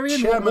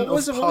 parliamentarian? Chairman what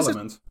was of it? What was it?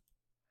 Parliament.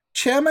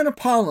 Chairman of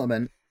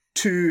Parliament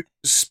to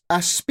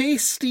a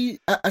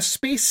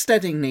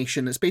space-steading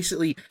nation that's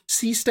basically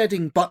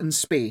seasteading but in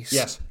space.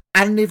 Yes.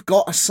 And they've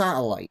got a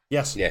satellite.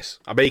 Yes. Yes.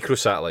 A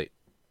microsatellite.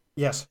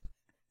 Yes.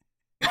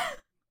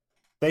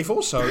 They've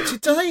also.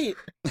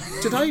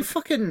 Did I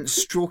fucking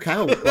stroke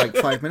out like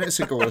 5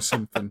 minutes ago or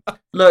something?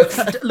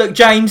 Look,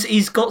 James,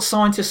 he's got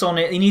scientists on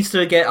it. He needs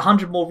to get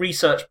 100 more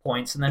research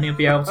points, and then he'll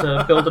be able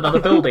to build another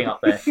building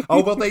up there.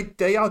 Oh well,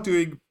 they are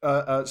doing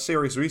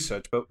serious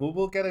research, but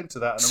we'll get into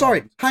that. In a Sorry,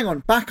 moment. hang on,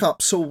 back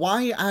up. So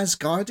why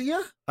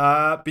Asgardia?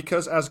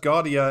 Because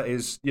Asgardia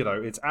is,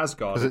 it's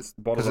Asgard. It's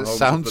the bottom Because of it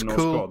the home of sounds the Norse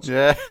cool. gods.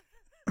 Yeah.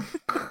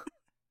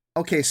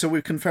 Okay, so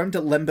we've confirmed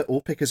that Lembit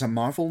Opik is a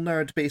Marvel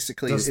nerd,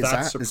 basically. Does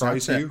that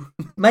surprise it? you?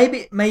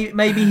 Maybe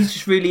he's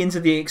just really into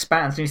the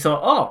Expanse, and he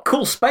thought, "Oh,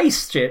 cool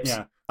spaceships."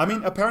 Yeah. I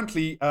mean,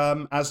 apparently,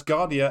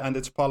 Asgardia and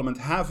its parliament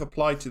have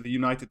applied to the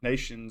United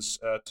Nations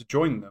to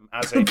join them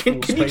as a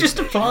Can full you space just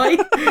nation. apply?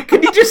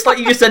 Can you just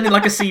send in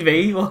like a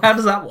CV? Well, how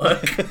does that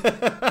work?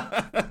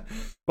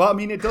 Well, I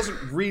mean, it doesn't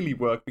really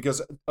work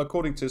because,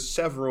 according to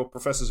several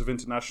professors of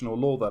international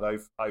law that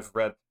I've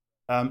read,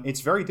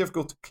 it's very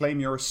difficult to claim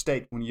your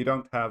estate when you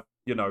don't have,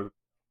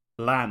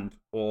 land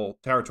or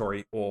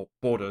territory or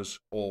borders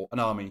or an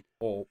army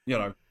or,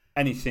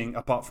 anything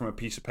apart from a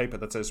piece of paper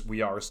that says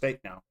we are a state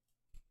now.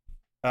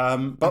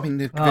 But I mean,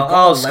 they've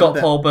got a Scott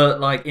Lembit- Paul, but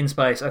like in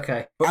space.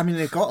 Okay. I mean,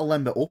 they've got a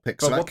Lembit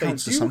Opik, so But that what they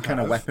counts as do some kind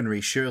of have-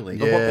 weaponry, surely.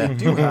 But what Yeah. they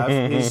do have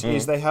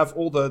is they have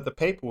all the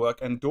paperwork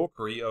and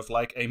dorkery of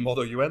like a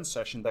Model UN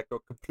session that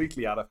got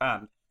completely out of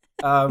hand.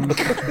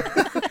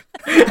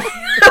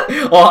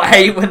 Oh, I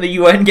hate when the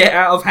UN get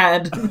out of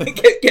hand and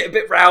get a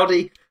bit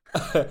rowdy.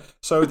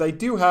 So they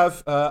do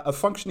have a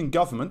functioning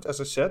government, as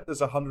I said.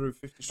 There's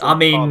 150 strong I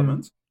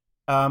mean-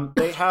 parliament.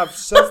 They have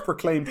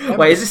self-proclaimed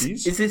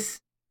embassies. Wait,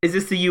 is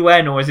this the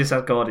UN or is this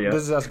Asgardia?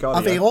 This is Asgardia.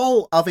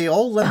 Are they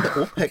all Lembit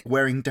Opik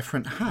wearing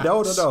different hats?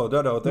 No.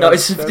 No,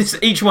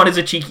 There's each one is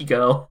a cheeky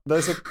girl.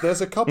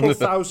 a couple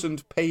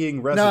thousand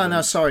paying residents.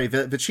 No, sorry.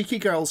 The cheeky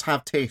girls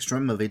have taste.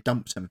 Remember, they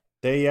dumped him.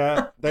 They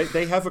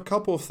have a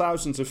couple of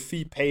thousands of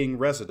fee-paying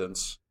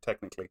residents,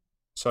 technically.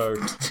 So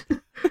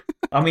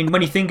I mean,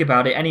 when you think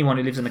about it, anyone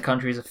who lives in the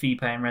country is a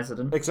fee-paying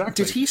resident.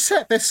 exactly. Did he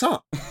set this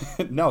up?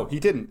 No, he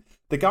didn't.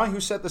 The guy who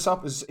set this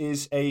up is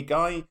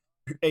a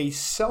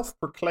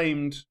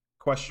self-proclaimed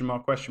question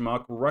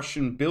mark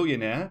Russian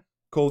billionaire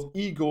called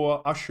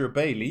Igor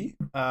Ashurbaly,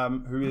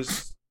 who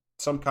is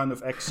some kind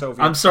of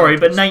ex-Soviet. I'm sorry,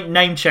 but scientist.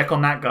 name check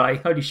on that guy.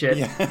 Holy shit.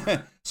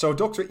 Yeah. So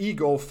Dr.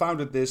 Igor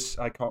founded this.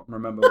 I can't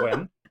remember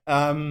when.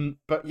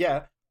 But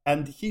yeah,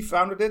 and he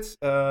founded it.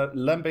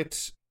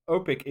 Lembit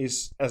Opik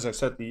is, as I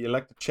said, the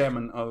elected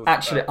chairman of.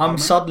 Actually, I'm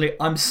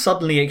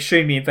suddenly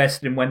extremely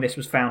invested in when this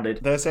was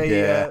founded. There's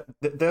a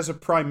there's a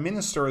prime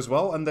minister as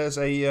well, and there's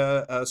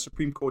a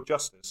Supreme Court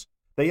justice.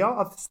 They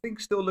are, I think,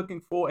 still looking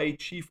for a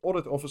chief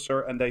audit officer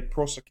and a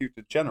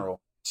prosecutor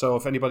general. So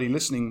if anybody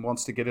listening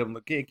wants to get in on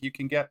the gig, you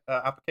can get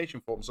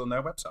application forms on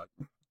their website,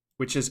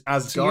 which is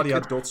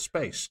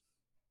asgardia.space.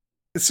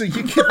 So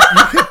you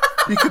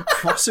could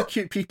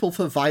prosecute people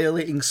for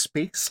violating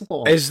space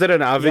law. Is there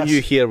an avenue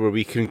Yes. here where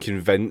we can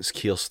convince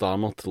Keir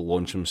Starmer to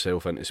launch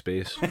himself into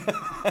space?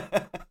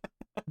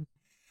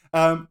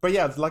 But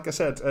yeah, like I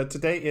said,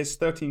 today is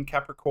 13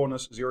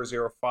 Capricornus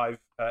 005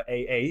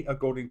 AA,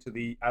 according to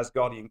the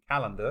Asgardian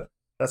calendar.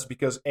 That's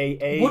because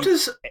AA, What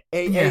does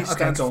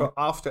stands go on. for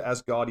after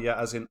Asgardia,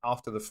 as in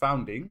after the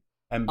founding,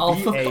 and Oh,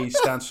 BA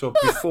stands for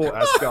before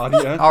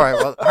Asgardia. All right,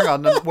 well, hang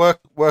on, then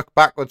work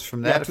backwards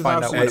from there Yeah, to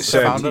find out when it's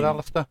 2017. founded,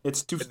 Alistair.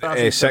 It's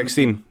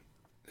 2016.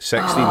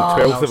 16, Oh.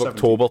 12th of 17.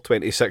 October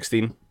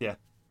 2016. Yeah.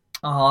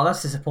 Oh,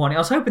 that's disappointing.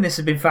 I was hoping this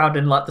had been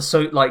founded in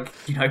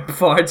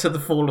prior to the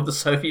fall of the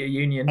Soviet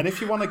Union. And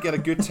if you want to get a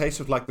good taste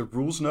of like the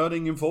rules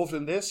nerding involved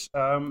in this,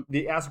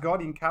 the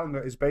Asgardian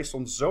calendar is based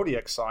on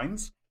zodiac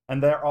signs,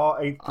 and there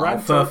are a Oh,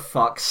 grand for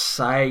fuck's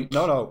sake!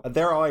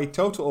 there are a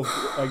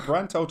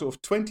grand total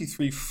of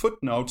 23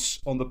 footnotes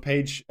on the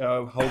page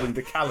holding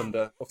the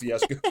calendar of the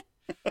Asgard.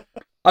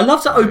 I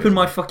love to open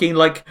my fucking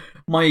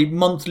my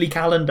monthly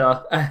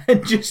calendar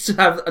and just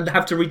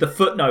have to read the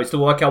footnotes to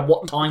work out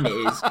what time it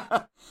is.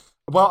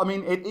 Well, I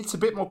mean, it's a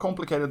bit more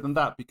complicated than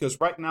that, because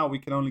right now we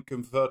can only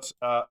convert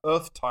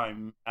Earth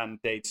time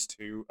and dates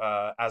to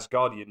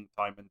Asgardian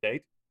time and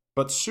date.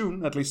 But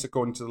soon, at least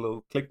according to the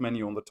little click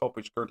menu on the top,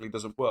 which currently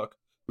doesn't work,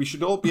 we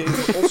should also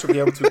be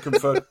able to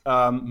convert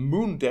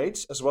moon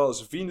dates as well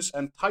as Venus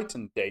and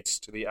Titan dates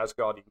to the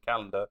Asgardian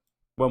calendar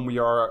when we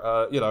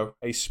are,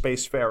 a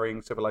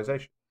spacefaring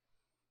civilization.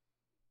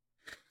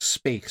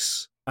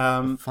 Space.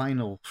 Um,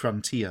 Final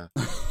frontier.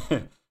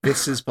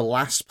 This is the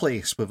last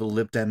place where the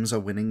Lib Dems are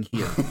winning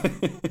here.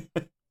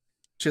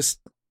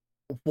 Just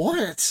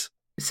what?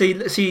 See,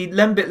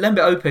 Lembit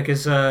Opik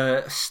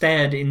has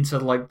stared into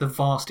the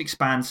vast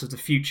expanse of the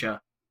future,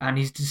 and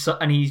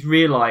he's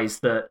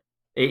realised that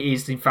it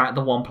is in fact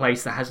the one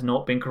place that has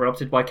not been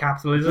corrupted by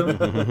capitalism.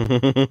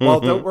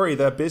 Well, don't worry,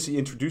 they're busy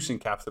introducing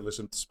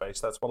capitalism to space.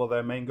 That's one of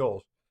their main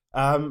goals.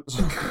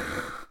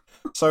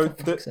 So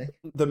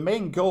the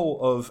main goal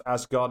of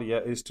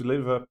Asgardia is to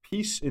deliver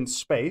peace in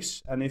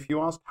space, and if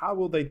you ask how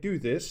will they do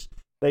this,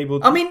 they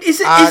will. I mean,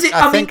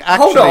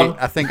 Hold on.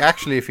 I think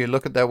actually, if you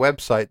look at their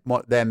website,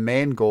 what their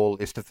main goal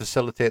is to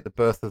facilitate the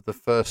birth of the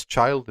first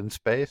child in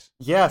space.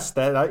 Yes,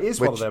 that is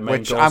one of their main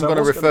which goals. I'm going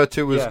to refer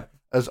to yeah.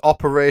 as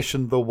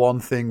Operation the One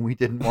Thing We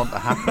Didn't Want to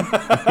Happen.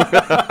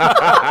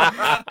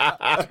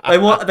 They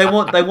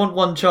want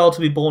one child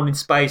to be born in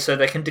space so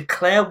they can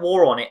declare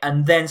war on it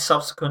and then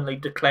subsequently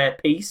declare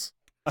peace.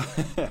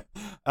 They're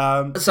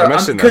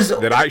missing this.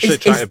 They're actually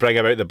trying to bring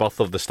about the birth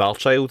of the Star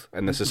Child,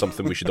 and this is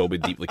something we should all be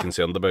deeply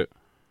concerned about.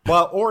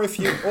 Well, or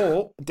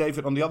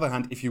David, on the other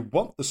hand, if you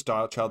want the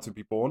Star Child to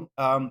be born,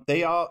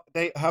 they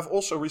have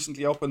also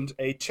recently opened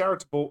a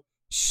charitable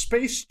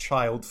Space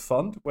Child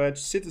Fund where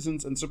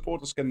citizens and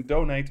supporters can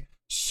donate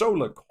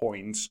solar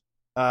coins.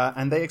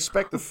 And they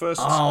expect the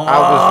first. Is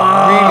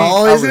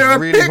there a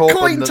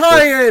Bitcoin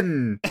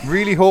tie-in?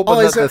 Really hoping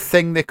that the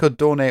thing they could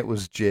donate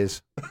was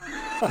jizz.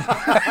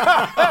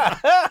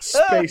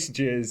 Space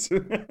jizz.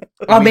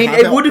 I mean,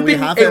 it would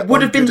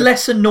have been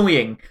less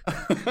annoying.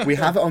 We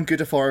have it on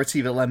good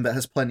authority that Lembit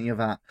has plenty of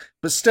that,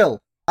 but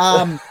still.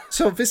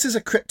 So this is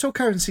a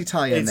cryptocurrency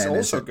tie-in. It's then,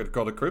 also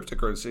called a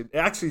cryptocurrency.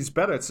 Actually, it's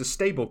better. It's a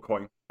stable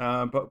coin.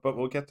 But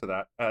we'll get to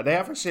that. They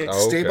have actually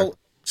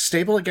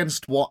stable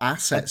against what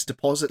assets?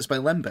 Deposits by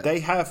Lembit.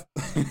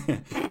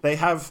 They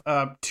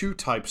have two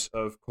types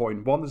of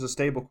coin. One is a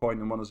stable coin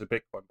and one is a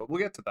Bitcoin. But we'll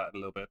get to that in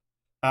a little bit.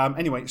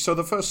 Anyway, so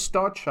the first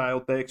Star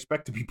Child they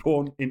expect to be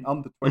born in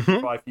under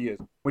 25 years,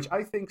 which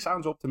I think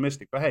sounds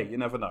optimistic. But hey, you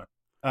never know.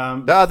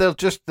 They'll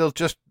just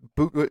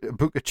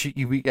book a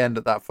cheeky weekend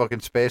at that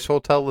fucking space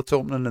hotel that's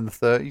opening in the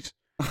 30s.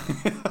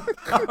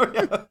 Oh,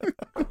 yeah.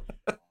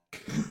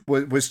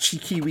 Was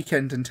cheeky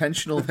weekend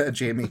intentional there,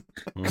 Jamie?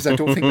 Because I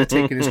don't think they're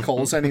taking his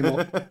calls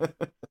anymore.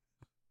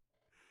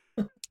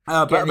 Get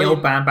the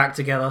old band back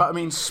together. But I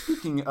mean,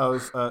 speaking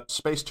of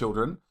space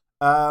children,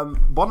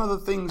 one of the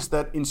things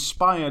that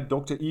inspired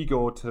Dr.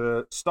 Igor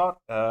to start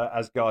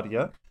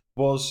Asgardia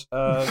was.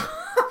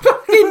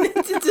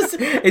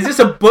 Is this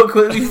a book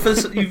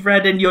that you've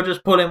read and you're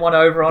just pulling one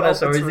over on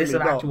us, or is this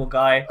an actual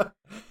guy?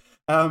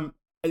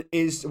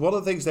 Is one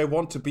of the things they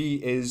want to be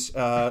is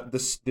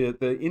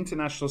the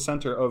International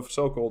Center of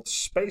so-called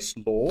Space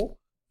Law,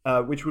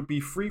 which would be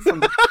free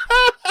from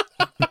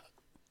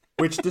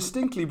which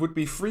distinctly would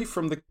be free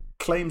from the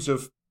claims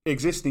of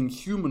existing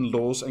human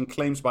laws and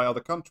claims by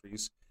other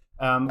countries.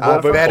 I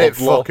bet it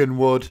fucking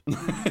would.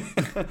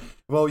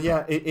 Well,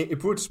 yeah,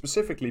 it would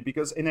specifically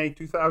because in a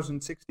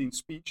 2016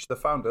 speech, the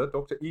founder,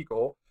 Dr.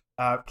 Igor,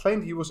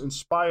 claimed he was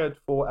inspired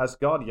for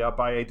Asgardia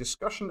by a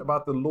discussion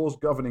about the laws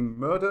governing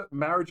murder,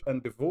 marriage,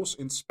 and divorce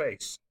in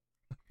space.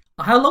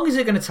 How long is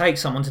it going to take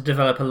someone to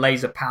develop a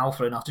laser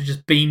powerful enough to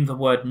just beam the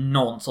word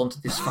nonce onto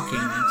this fucking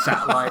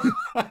satellite?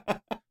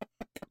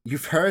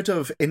 You've heard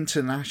of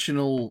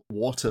international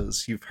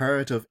waters. You've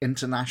heard of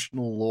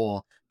international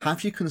law.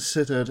 Have you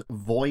considered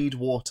void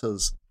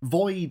waters?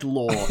 Void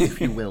law,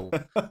 if you will.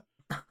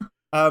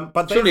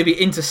 But Surely it'd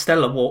be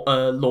interstellar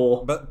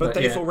law. But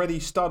they've already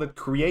started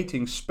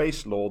creating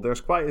space law.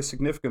 There's quite a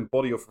significant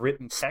body of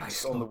written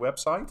text on the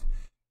website.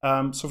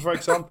 So, for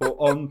example,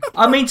 on...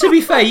 I mean, to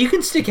be fair, you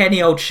can stick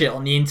any old shit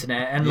on the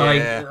internet and,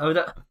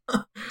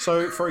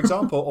 So, for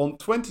example, on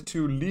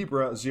 22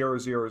 Libra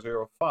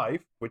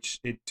 0005, which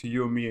to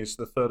you and me is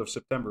the 3rd of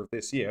September of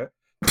this year...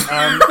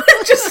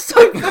 just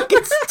so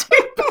fucking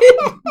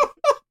stupid!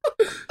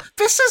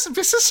 This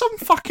is some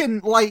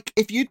fucking, like,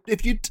 if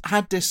you'd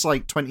had this,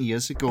 like, 20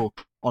 years ago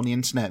on the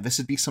internet, this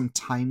would be some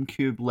Time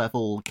Cube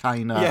level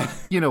kind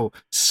of,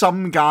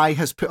 some guy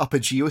has put up a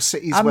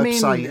GeoCities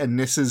website and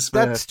this is...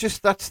 That's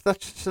just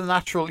the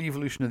natural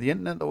evolution of the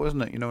internet though,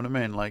 isn't it? You know what I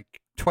mean? Like,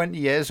 20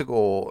 years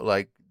ago,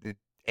 like,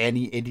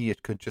 any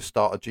idiot could just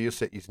start a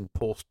GeoCities and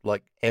post,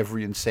 like,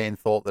 every insane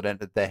thought that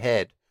entered their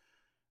head,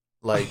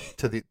 like,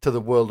 to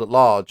the world at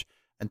large.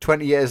 And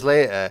 20 years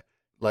later,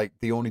 like,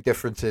 the only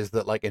difference is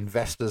that, like,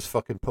 investors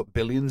fucking put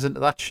billions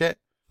into that shit.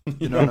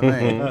 You know what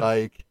I mean?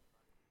 Like...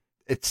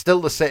 It's still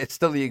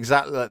the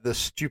exact like, the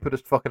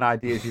stupidest fucking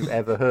ideas you've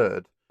ever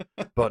heard,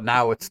 but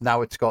now it's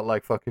got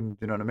like fucking,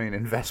 you know what I mean,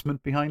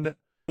 investment behind it.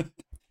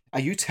 Are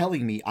you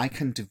telling me I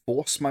can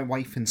divorce my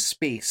wife in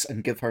space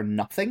and give her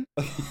nothing?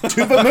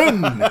 To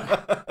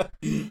the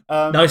moon!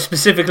 No,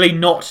 specifically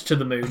not to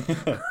the moon.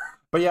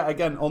 But yeah,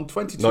 again, on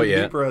 22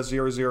 Libra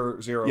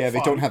 0005... Yeah, they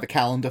don't have a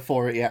calendar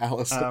for it yet,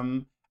 Alistair.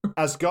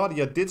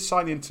 Asgardia did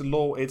sign into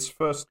law its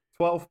first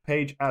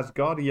 12-page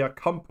Asgardia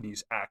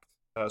Companies Act.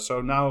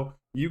 So now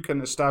you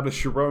can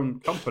establish your own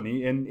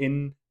company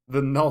in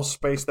the null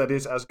space that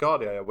is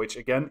Asgardia, which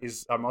again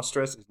is, I must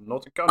stress, is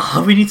not a country.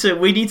 Oh, we need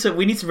to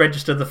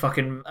register the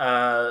fucking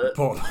the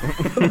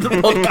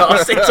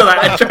podcast into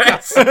that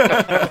address.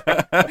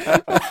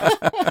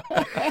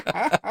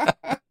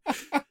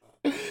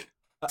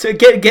 To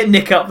get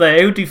Nick up there,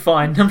 he'll do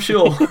fine, I'm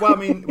sure. Well, I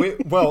mean,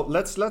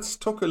 let's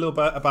talk a little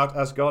bit about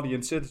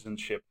Asgardian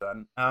citizenship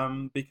then,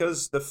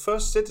 because the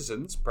first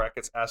citizens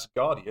 (brackets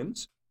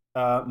Asgardians)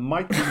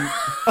 might be.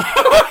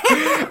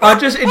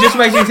 It just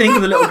makes me think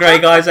of the little grey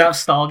guys out of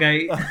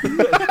Stargate.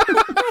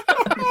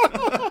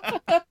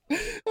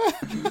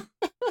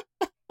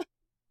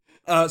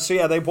 So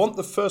yeah, they want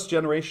the first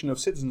generation of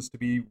citizens to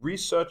be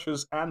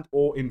researchers and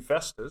or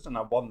investors, and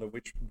I wonder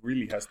which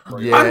really has the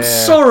brain. Yeah, I'm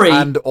sorry.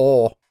 And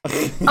or.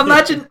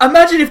 Imagine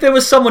if there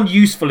was someone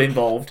useful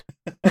involved.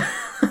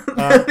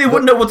 They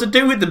wouldn't know what to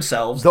do with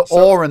themselves. The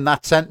or in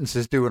that sentence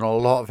is doing a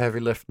lot of heavy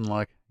lifting,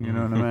 like, you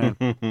know what I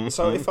mean?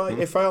 So if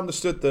I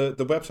understood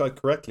the website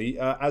correctly,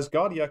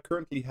 Asgardia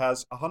currently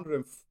has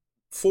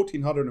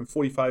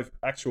 1,445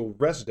 actual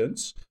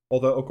residents,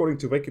 although according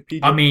to Wikipedia...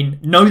 I mean,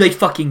 no they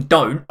fucking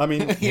don't. I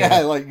mean...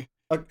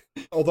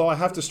 although I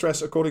have to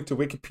stress, according to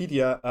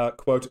Wikipedia,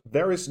 quote,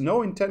 there is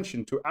no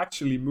intention to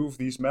actually move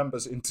these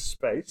members into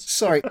space.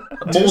 Sorry.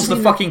 More's the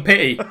fucking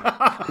pity.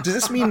 Does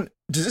this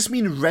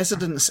mean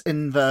residents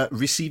in the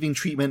receiving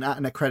treatment at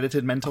an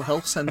accredited mental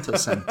health centre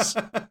sense?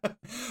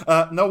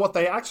 No, what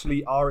they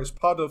actually are is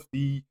part of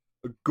the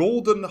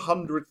Golden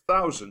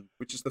 100,000,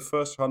 which is the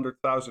first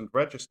 100,000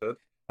 registered,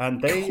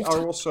 and they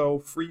are also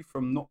free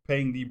from not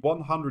paying the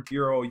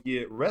 €100 a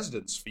year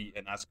residence fee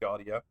in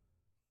Asgardia.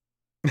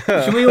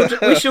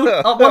 We should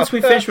once we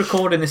finish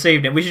recording this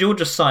evening, we should all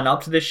just sign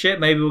up to this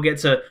shit. Maybe we'll get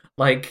to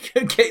launch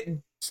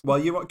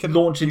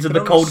into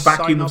the cold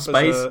vacuum of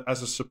space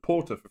as a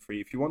supporter for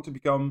free. If you want to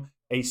become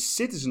a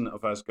citizen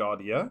of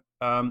Asgardia,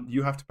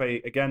 you have to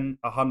pay again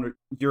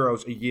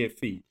 €100 a year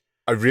fee.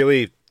 I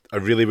really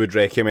would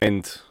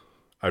recommend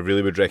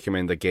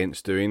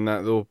against doing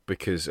that though,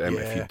 because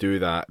if you do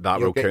that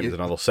will count as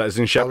another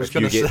citizenship. If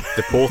you get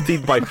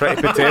deported by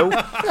Priti Patel,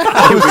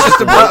 I was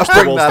just about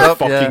to bring that up.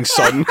 Fucking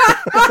sun.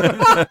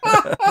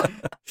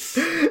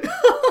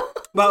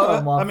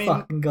 Well, I mean,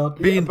 fucking God.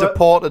 Being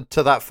deported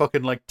to that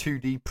fucking like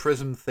 2D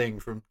prison thing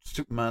from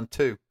Superman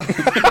 2.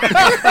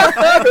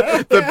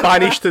 They're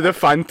banished to the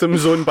Phantom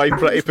Zone by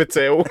Priti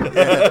Patel.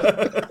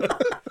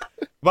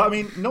 But I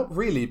mean, not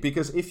really,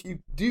 because if you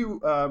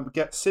do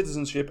get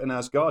citizenship in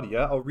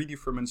Asgardia, I'll read you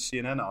from a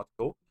CNN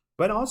article.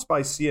 When asked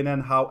by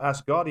CNN how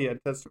Asgardia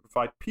intends to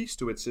provide peace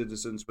to its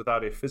citizens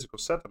without a physical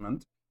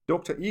settlement,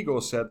 Dr.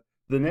 Igor said,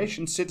 the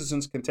nation's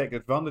citizens can take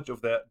advantage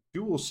of their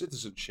dual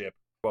citizenship.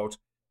 Quote,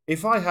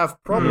 if I have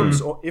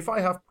problems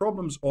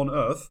on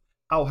Earth,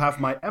 I'll have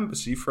my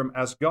embassy from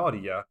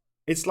Asgardia.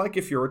 It's like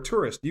if you're a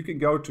tourist, you can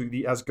go to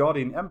the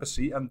Asgardian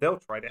embassy and they'll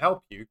try to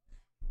help you.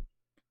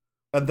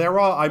 And there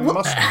are, I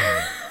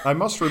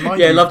must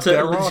remind you,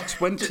 there are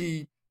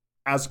 20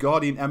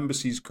 Asgardian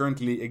embassies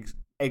currently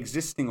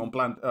existing on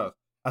planet Earth.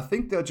 I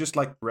think they're just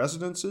like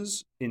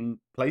residences in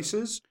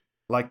places.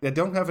 Like, they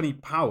don't have any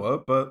power,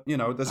 but,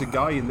 there's a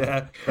guy in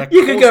there.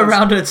 You could go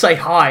around and say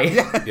hi.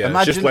 Yeah,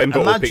 it's just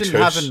Lembit Opic's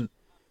house.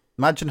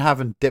 Imagine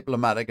having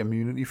diplomatic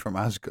immunity for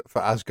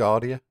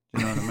Asgardia.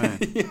 Do you know what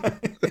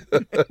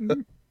I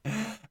mean?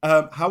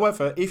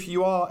 However, if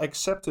you are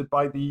accepted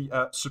by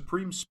the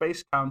Supreme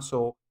Space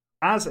Council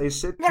as a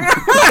citizen...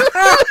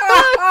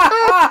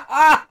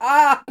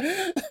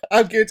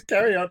 I'm good,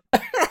 carry on.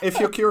 If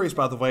you're curious,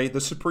 by the way,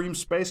 the Supreme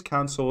Space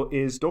Council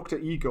is Dr.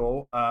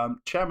 Igor,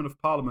 Chairman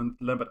of Parliament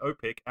Lembit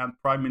Opic, and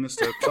Prime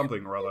Minister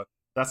something or other.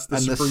 That's the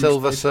And Supreme the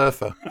Silver Space...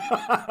 Surfer.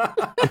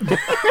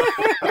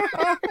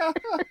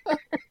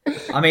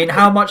 I mean,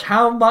 how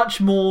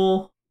much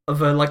more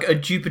of a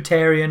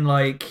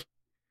Jupiterian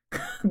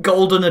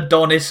golden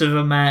Adonis of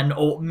a man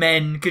or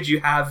men could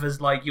you have as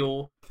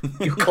your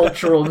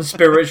cultural and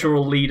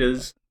spiritual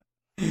leaders?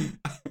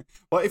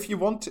 Well,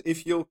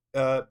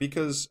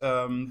 because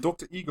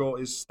Dr. Igor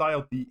is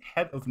styled the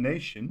head of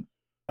nation,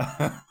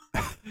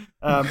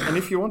 and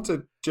if you want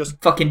to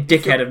just fucking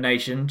dickhead of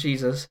nation,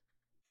 Jesus.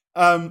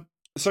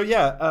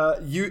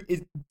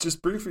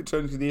 Just briefly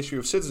turning to the issue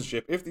of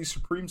citizenship. If the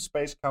Supreme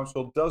Space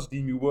Council does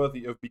deem you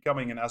worthy of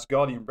becoming an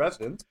Asgardian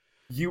resident,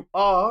 you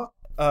are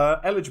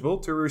eligible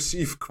to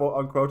receive, quote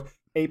unquote,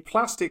 a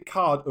plastic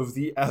card of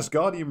the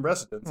Asgardian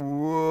resident.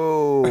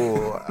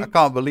 Whoa! I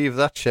can't believe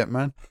that shit,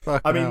 man.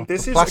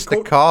 This is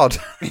plastic card.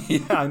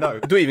 Yeah, I know.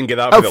 Don't even get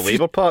that for the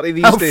Labour Party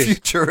these days. How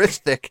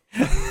futuristic!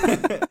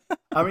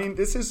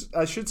 This is.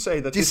 I should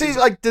say that. Do you see?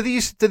 Do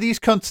these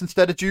cunts,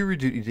 instead of jury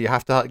duty, do you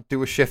have to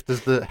do a shift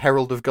as the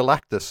Herald of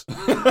Galactus?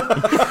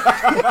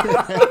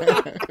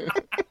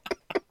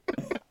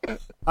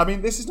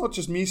 This is not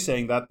just me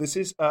saying that. This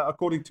is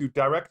according to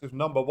Directive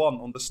Number 1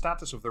 on the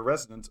status of the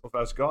residents of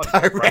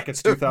Asgardia.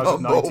 Brackets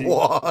 2019. Number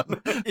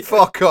 1.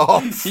 Fuck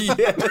off.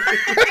 Yeah.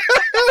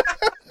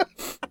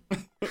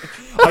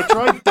 I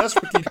tried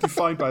desperately to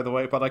find, by the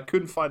way, but I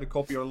couldn't find a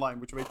copy online,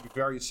 which made me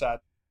very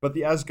sad. But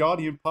the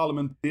Asgardian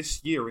Parliament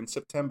this year in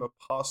September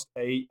passed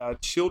a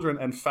Children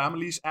and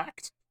Families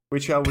Act,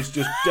 which I was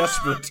just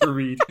desperate to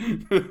read.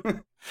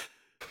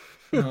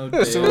 Oh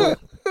dear.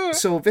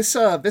 So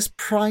this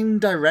Prime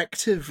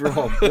Directive,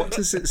 Rob, what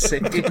does it say?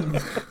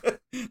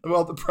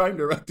 Well, the Prime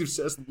Directive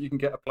says that you can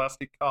get a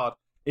plastic card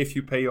if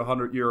you pay your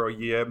 €100 a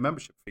year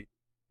membership fee,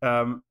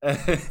 and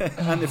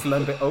if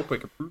Lembit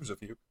Opic approves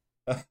of you.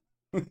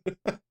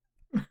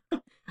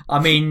 I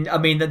mean,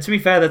 to be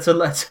fair, that's a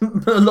lot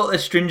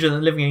less stringent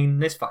than living in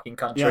this fucking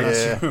country.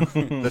 Yeah.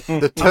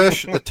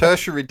 The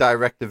tertiary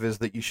directive is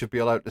that you should be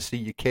allowed to see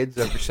your kids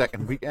every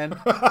second weekend.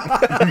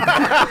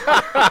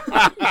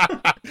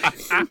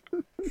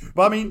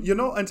 But you're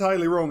not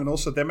entirely wrong, and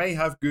also they may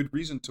have good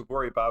reason to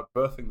worry about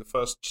birthing the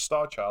first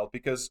star child,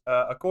 because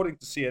according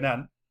to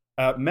CNN,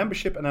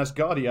 membership in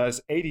Asgardia is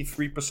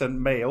 83%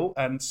 male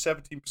and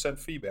 17%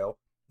 female.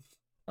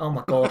 Oh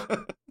my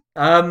god.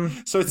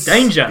 So it's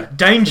danger.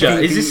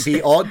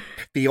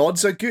 The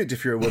odds are good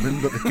if you're a woman,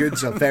 but the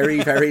goods are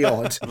very, very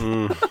odd.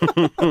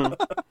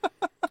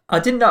 I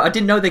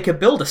didn't know they could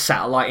build a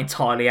satellite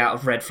entirely out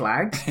of red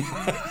flags.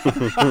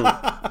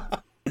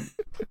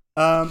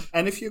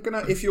 And if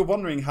you're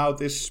wondering how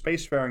this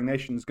spacefaring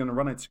nation is going to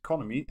run its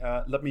economy,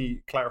 let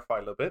me clarify a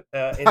little bit.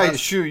 I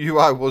assure you,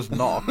 I was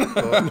not.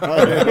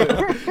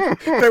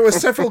 There were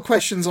several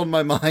questions on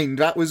my mind.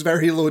 That was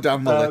very low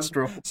down the list,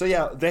 Rob. So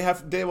yeah,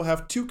 they will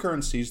have two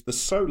currencies: the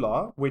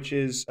solar, which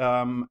is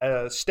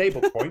a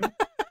stable coin.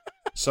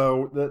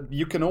 So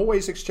you can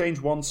always exchange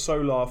one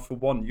solar for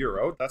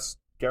 €1. That's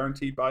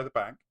guaranteed by the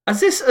bank.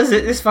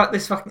 These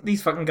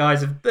fucking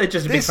guys they're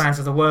just big fans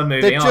of the Worm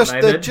movie, aren't they?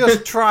 They're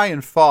just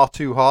trying far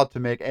too hard to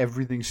make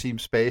everything seem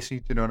spacey.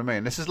 Do you know what I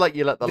mean? This is like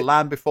you let the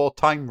Land Before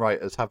Time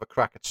writers have a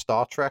crack at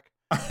Star Trek.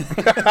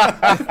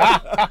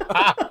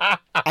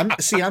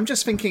 I'm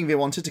just thinking they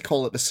wanted to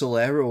call it the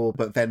Solero,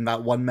 but then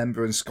that one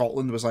member in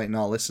Scotland was like,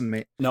 "No, listen,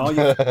 mate." No,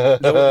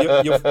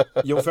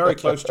 you're very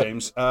close,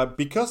 James.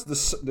 Because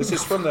this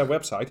is from their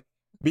website.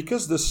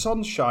 Because the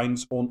sun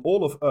shines on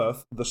all of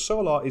Earth, the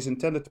solar is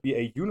intended to be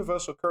a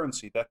universal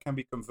currency that can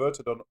be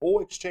converted on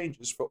all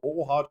exchanges for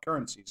all hard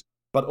currencies,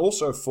 but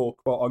also for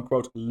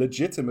quote-unquote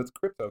legitimate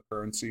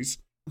cryptocurrencies.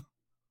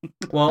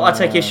 Well, I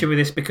take issue with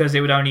this because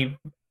it was only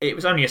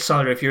a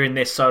solar if you're in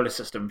this solar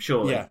system,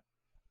 surely. Yeah.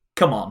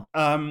 Come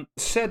on.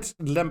 Said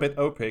Lembit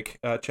Opic,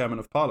 Chairman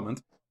of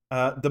Parliament,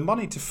 the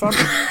money to fund...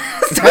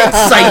 Don't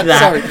say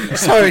that.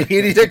 Sorry,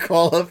 you need a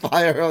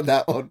qualifier on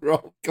that one,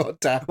 Rob. God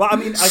damn.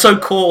 Well,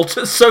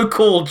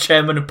 so-called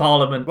Chairman of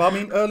Parliament. Well,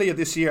 earlier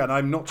this year, and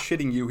I'm not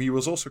shitting you, he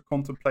was also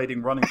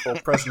contemplating running for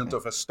President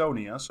of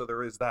Estonia, so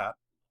there is that.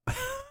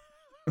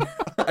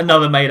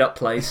 Another made-up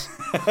place.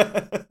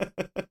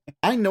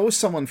 I know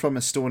someone from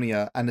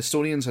Estonia, and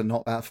Estonians are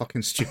not that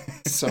fucking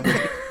stupid. So.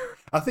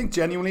 I think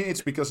genuinely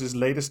it's because his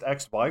latest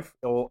ex-wife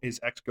or his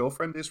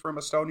ex-girlfriend is from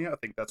Estonia. I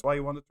think that's why he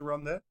wanted to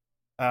run there.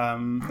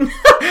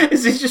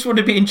 Is he just want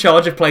to be in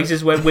charge of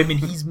places where women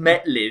he's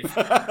met live?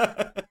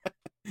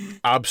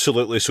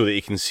 Absolutely, so that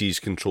he can seize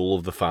control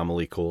of the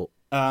family court.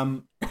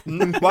 Well,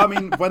 I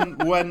mean,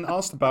 when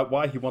asked about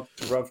why he wanted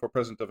to run for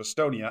president of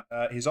Estonia,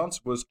 his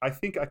answer was, "I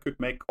think I could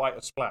make quite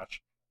a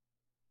splash."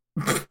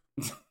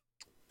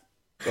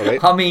 All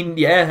right. I mean,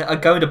 yeah,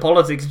 going to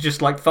politics is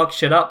just like fuck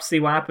shit up, see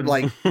what happens.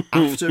 Like,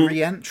 after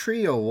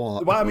re-entry or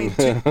what? Well, I mean,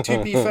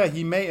 to be fair,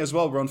 he may as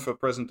well run for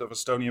president of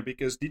Estonia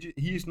because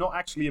he's not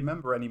actually a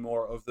member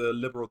anymore of the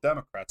Liberal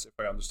Democrats, if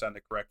I understand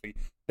it correctly.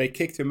 They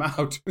kicked him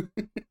out.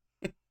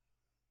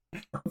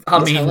 I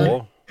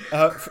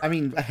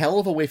mean, a hell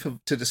of a way to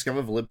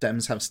discover the Lib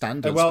Dems have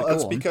standards. Well, but go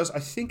that's on. because I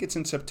think it's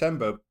in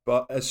September,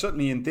 but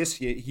certainly in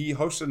this year, he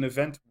hosted an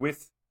event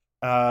with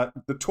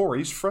the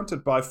Tories,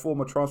 fronted by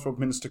former Transport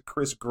Minister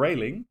Chris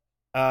Grayling.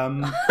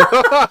 oh,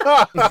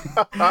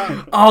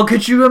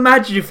 could you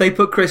imagine if they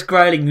put Chris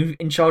Grayling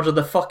in charge of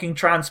the fucking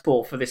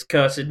transport for this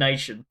cursed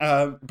nation?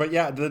 But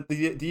yeah, the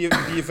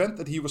event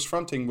that he was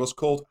fronting was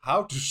called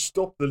 "How to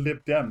Stop the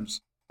Lib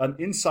Dems," an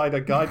insider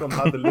guide on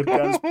how the Lib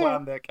Dems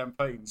plan their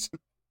campaigns.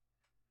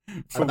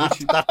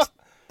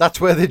 That's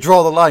where they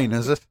draw the line,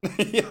 is it?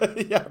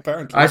 yeah,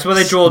 apparently. That's where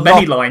they draw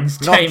many lines,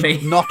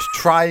 Jamie. Not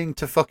trying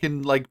to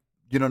fucking, like,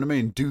 you know what I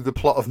mean, do the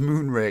plot of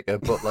Moonraker,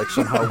 but, like,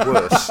 somehow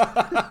worse.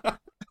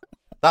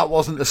 That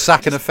wasn't a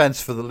second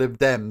offence for the Lib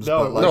Dems.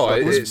 No, but, like,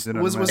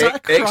 no, was that a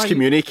crime?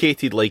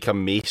 Excommunicated like a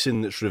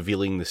mason that's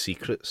revealing the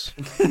secrets.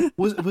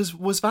 Was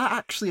that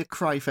actually a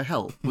cry for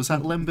help? Was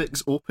that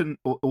Limbic's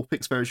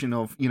Opic's version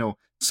of,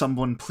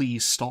 someone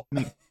please stop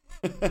me?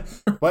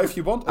 Well, if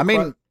you want, I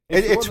mean,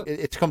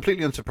 it's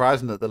completely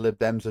unsurprising that the Lib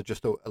Dems are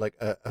just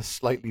a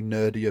slightly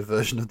nerdier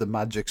version of the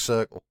Magic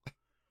Circle.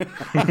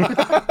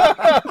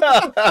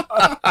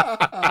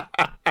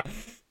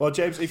 Well,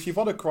 James, if you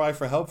want to cry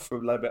for help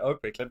from Lembit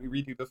Opic, let me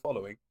read you the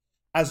following.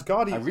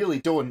 Asgardia, I really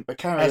don't, but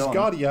carry on.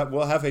 Asgardia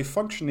will have a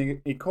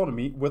functioning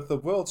economy with the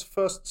world's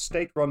first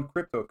state-run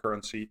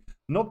cryptocurrency,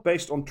 not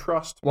based on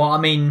trust. Well, I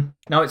mean,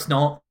 no, it's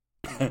not.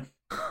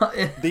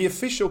 The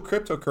official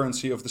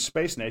cryptocurrency of the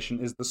Space Nation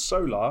is the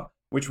Solar,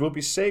 which will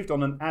be saved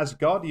on an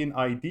Asgardian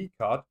ID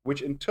card,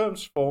 which in turn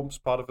forms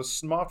part of a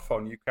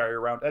smartphone you carry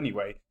around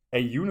anyway, a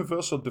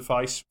universal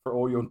device for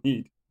all your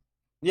need.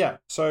 Yeah,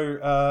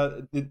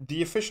 so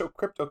the official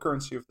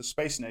cryptocurrency of the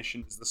Space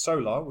Nation is the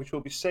Solar, which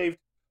will be saved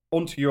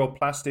onto your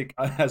plastic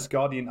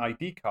Asgardian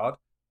ID card,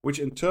 which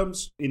in turn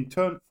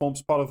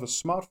forms part of a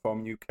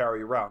smartphone you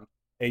carry around,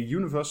 a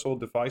universal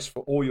device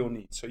for all your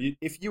needs. So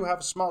if you have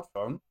a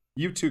smartphone,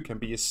 you too can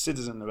be a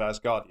citizen of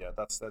Asgardia.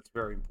 That's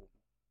very important.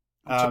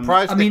 I'm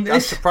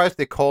surprised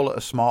they call it a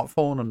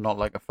smartphone and not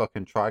like a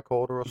fucking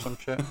tricorder or some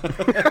shit.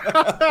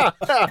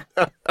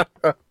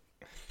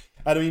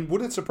 And I mean,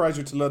 would it surprise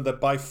you to learn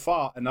that by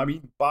far,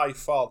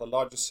 the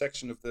largest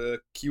section of the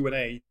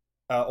Q&A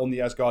on the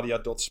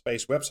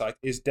Asgardia.space website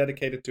is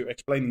dedicated to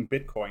explaining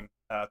Bitcoin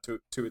to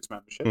its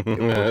membership.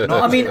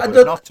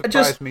 Not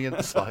surprised me in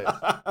the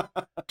slightest.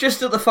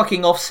 Just at the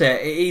fucking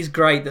offset, it is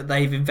great that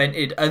they've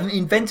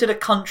invented a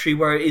country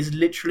where it is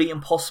literally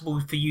impossible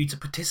for you to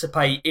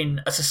participate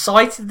in a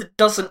society that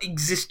doesn't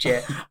exist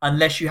yet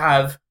unless you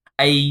have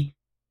an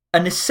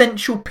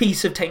essential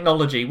piece of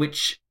technology,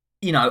 which,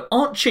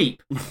 aren't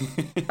cheap.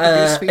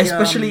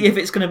 Especially if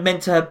it's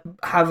meant to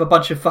have a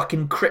bunch of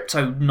fucking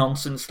crypto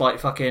nonsense like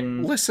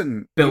fucking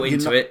built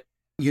into it.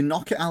 You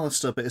knock it,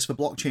 Alistair, but it's the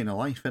blockchain of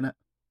life, innit?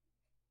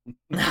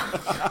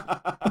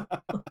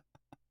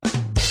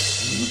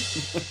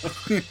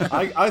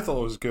 I thought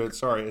it was good,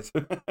 sorry.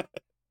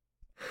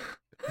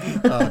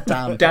 Oh,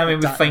 damn it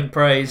with faint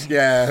praise.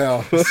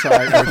 Yeah,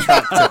 sorry, I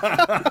retract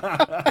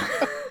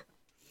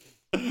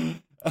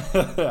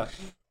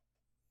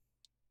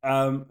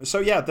it. So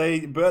yeah,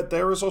 but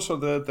there is also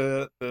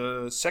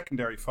the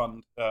secondary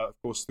fund, of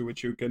course, through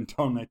which you can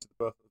donate to the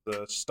birth of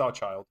the Star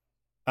Child.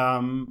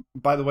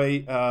 By the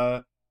way,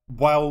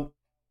 while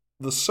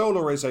the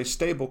Solar is a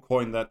stable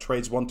coin that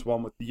trades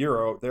 1-to-1 with the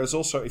euro, there's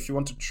also, if you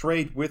want to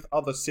trade with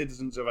other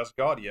citizens of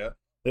Asgardia,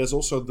 there's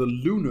also the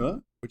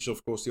Lunar, which is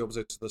of course the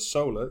opposite to the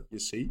Solar, you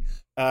see.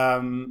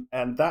 And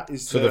that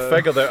is so they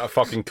figured out a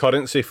fucking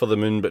currency for the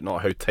moon, but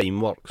not how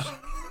time works.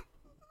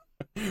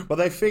 Well,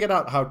 they figured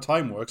out how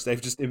time works.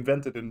 They've just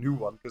invented a new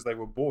one because they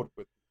were bored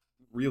with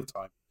real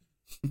time.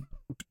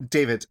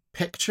 David,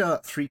 picture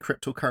 3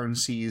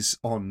 cryptocurrencies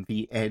on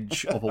the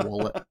edge of a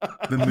wallet.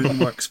 The moon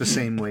works the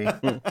same way.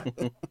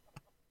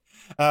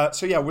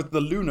 So yeah, with the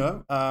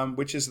Lunar,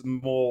 which is the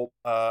more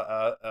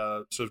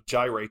sort of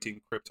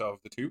gyrating crypto of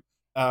the two,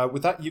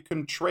 with that you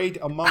can trade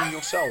among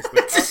yourselves.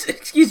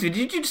 Excuse me,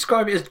 did you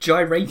describe it as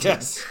gyrating?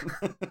 Yes.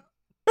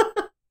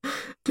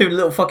 Doing a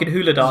little fucking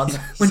hula dance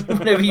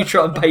whenever you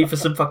try and pay for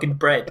some fucking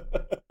bread.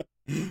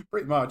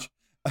 Pretty much.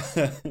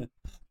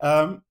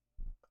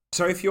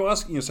 So if you're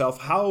asking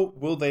yourself, how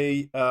will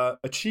they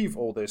achieve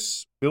all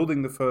this,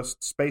 building the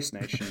first space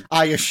nation?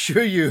 I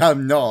assure you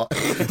I'm not.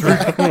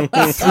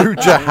 Through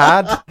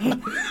jihad?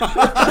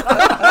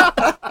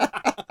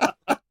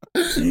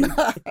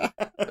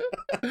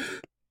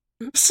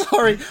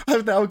 Sorry,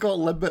 I've now got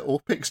Limit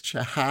Opic's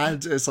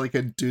Jihad as like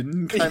a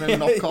Dune kind of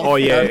knockoff. Oh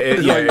yeah,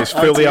 it's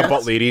fully a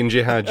Butlerian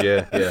jihad.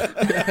 Yeah.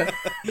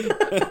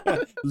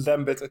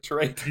 Lambert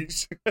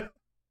Atreides.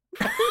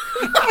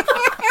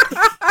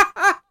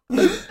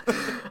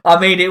 I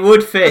mean, it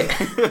would fit.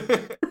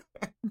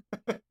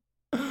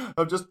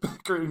 I'm just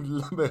picturing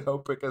Lambert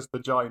Opic as the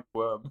giant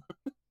worm.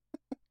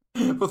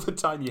 With the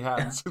tiny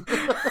hands.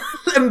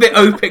 Lambert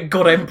Opic,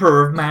 God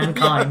Emperor of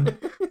Mankind.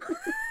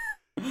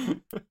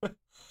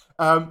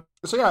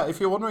 So yeah, if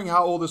you're wondering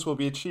how all this will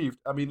be achieved,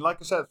 I mean, like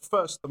I said,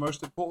 first, the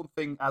most important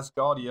thing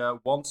Asgardia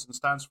wants and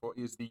stands for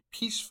is the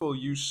peaceful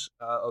use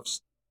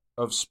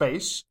of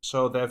space.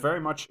 So they're very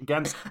much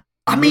against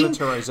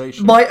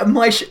militarization.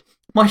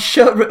 My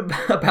shirt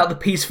about the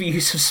peaceful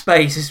use of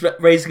space is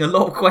raising a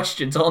lot of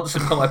questions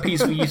answered by my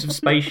peaceful use of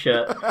space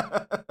shirt.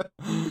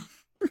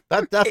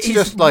 That's It's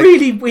just like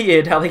really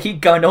weird how they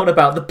keep going on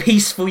about the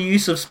peaceful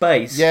use of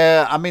space.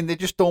 Yeah, I mean, they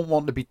just don't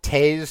want to be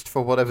tased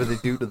for whatever they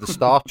do to the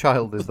Star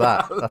Child. Is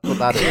that? That's what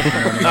that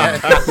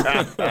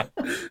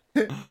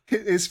is.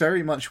 It's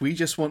very much, we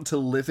just want to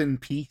live in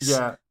peace.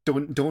 Yeah.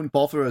 Don't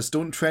bother us.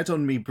 Don't tread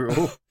on me,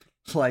 bro.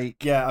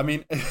 Like, Yeah, I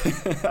mean,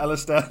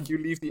 Alistair, you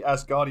leave the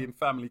Asgardian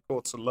family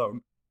courts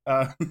alone.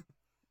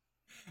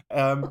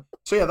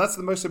 So yeah, that's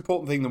the most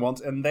important thing they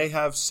want, and they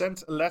have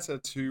sent a letter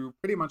to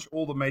pretty much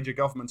all the major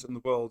governments in the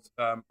world,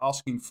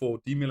 asking for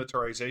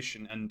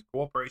demilitarization and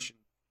cooperation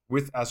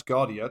with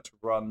Asgardia to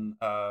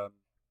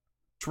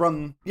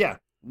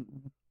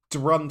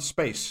run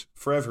space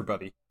for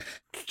everybody.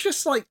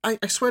 just like, I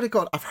swear to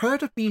God, I've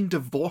heard of being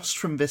divorced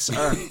from this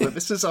earth, but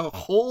this is a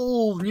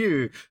whole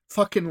new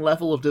fucking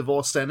level of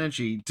divorced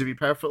energy, to be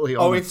perfectly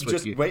honest with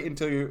Just you. wait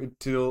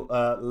until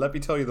let me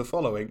tell you the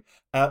following.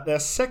 Their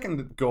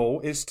second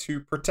goal is to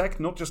protect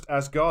not just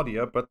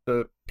Asgardia, but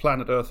the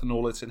planet Earth and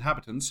all its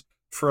inhabitants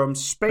from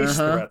space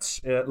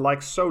threats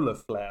like solar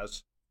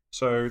flares.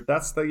 So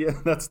that's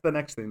the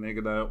next thing they're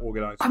gonna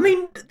organize. I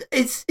mean,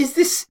 is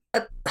this?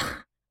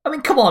 I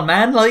mean, come on,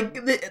 man!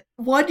 Like,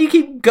 why do you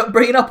keep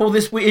bringing up all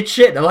this weird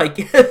shit?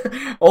 Like,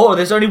 oh,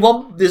 there's only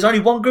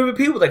one group of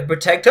people that can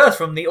protect Earth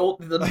from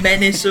the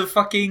menace of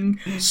fucking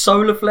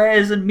solar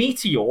flares and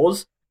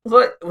meteors.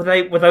 Like,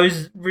 were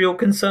those real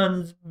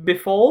concerns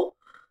before?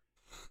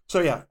 So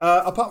yeah,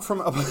 apart from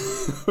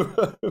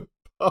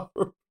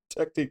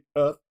protecting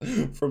Earth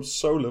from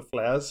solar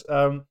flares,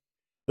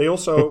 they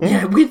also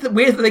weird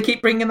that they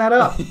keep bringing that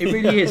up. It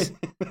really is.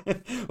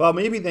 Well,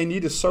 maybe they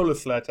need a solar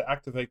flare to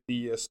activate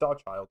the Star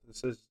Child.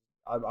 This is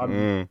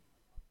I'm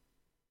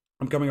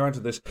coming around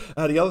to this.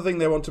 The other thing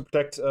they want to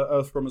protect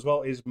Earth from as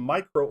well is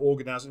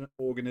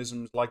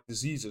microorganisms like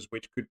diseases,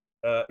 which could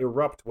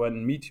erupt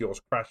when meteors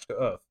crash to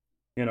Earth.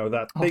 You know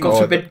that thing.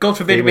 God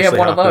forbid we have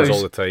one of happens those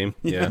all the time.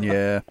 Yeah.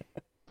 Yeah.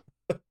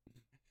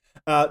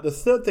 The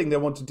third thing they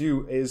want to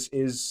do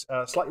is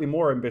slightly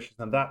more ambitious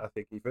than that, I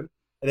think, even.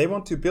 They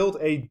want to build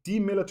a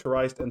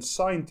demilitarized and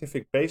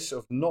scientific base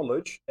of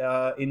knowledge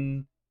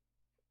in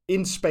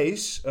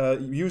space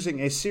using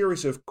a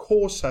series of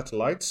core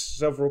satellites,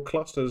 several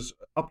clusters,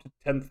 up to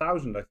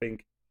 10,000, I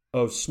think,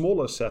 of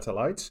smaller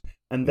satellites.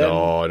 And then...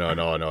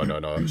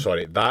 No.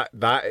 Sorry, that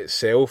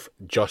itself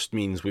just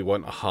means we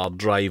want a hard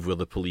drive where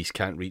the police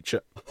can't reach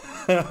it.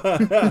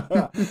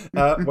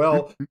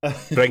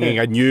 Bringing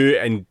a new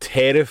and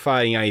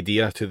terrifying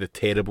idea to the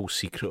terrible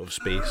secret of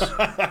space.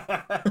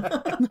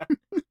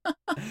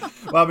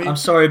 Well, I mean, I'm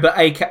sorry, but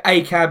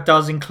ACAB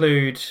does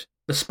include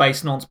the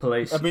Space Nonce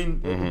Police. I mean,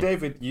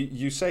 David,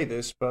 you say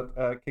this, but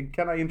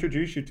can I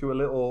introduce you to a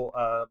little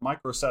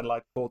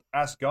microsatellite called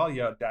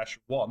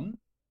Asgardia-1,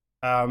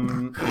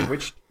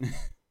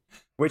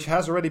 which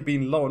has already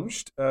been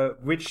launched,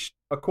 which,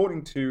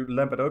 according to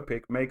Lambert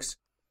Opic, makes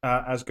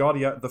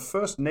Asgardia the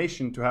first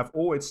nation to have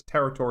all its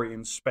territory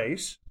in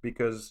space,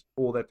 because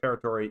all their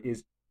territory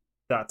is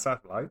that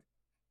satellite.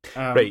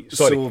 Right,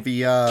 sorry. So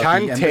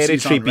Can the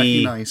territory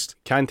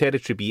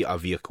be a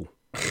vehicle?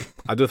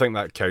 I don't think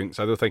that counts.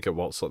 I don't think it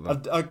works like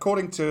that.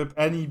 According to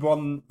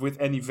anyone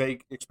with any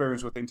vague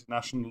experience with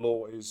international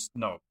law,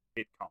 no,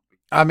 it can't be.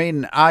 I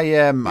mean,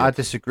 I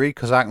disagree,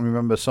 because I can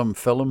remember some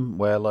film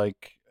where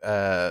like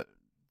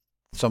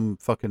some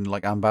fucking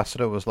like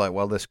ambassador was like,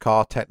 well, this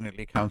car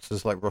technically counts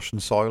as like Russian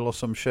soil or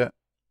some shit.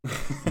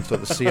 And so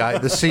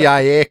the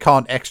CIA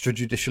can't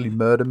extrajudicially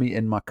murder me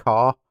in my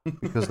car,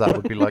 because that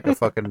would be like a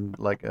fucking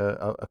like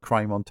a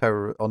crime on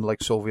terror on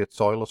like Soviet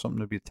soil or something.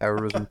 It'd be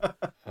terrorism.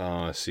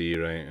 Oh, I see,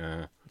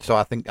 right. So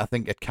I think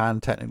it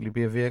can technically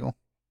be a vehicle,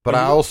 but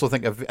I also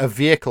think a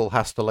vehicle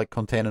has to like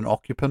contain an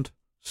occupant.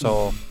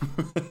 So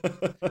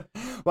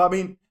well, I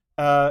mean,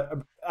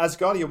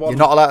 Asgardia you're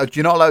not allowed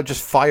to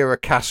just fire a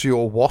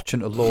Casio watch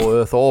into low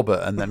Earth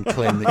orbit and then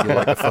claim that you're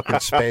like a fucking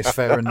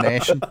spacefaring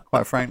nation.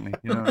 Quite frankly,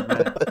 you know.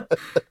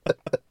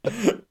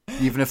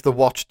 Even if the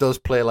watch does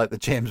play like the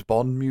James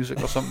Bond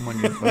music or something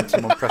when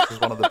someone presses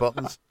one of the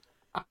buttons.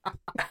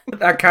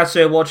 That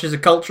Casio watch is a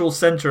cultural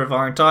centre of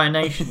our entire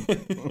nation.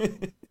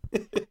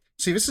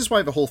 See, this is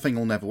why the whole thing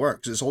will never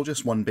work, because it's all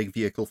just one big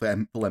vehicle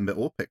for Lambert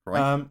Opic,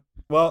 right?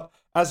 Well,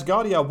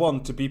 Asgardia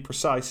 1, to be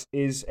precise,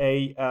 is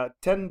a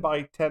 10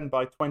 by 10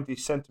 by 20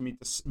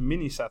 centimeters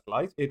mini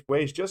satellite. It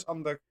weighs just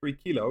under 3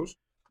 kilos.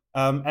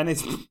 And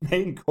its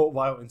main goal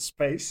while in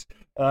space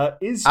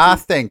is. I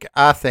think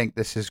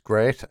this is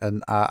great,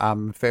 and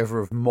I'm in favor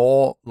of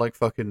more like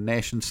fucking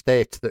nation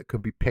states that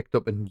could be picked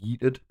up and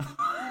yeeted.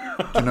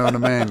 Do you know what I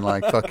mean?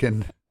 Like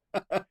fucking.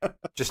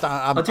 Just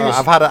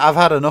I've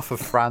had enough of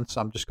France.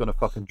 I'm just gonna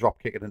fucking drop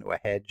kick it into a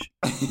hedge.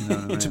 You know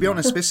what I mean? To be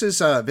honest, this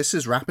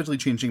is rapidly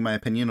changing my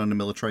opinion on the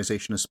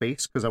militarization of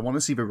space, because I want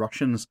to see the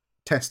Russians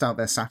test out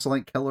their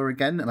satellite killer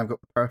again, and I've got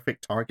the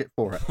perfect target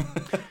for it.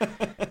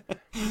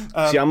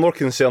 See, I'm more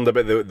concerned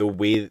about the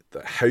way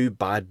how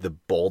bad the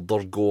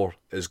border gore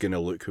is going to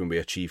look when we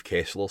achieve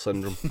Kessler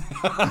syndrome.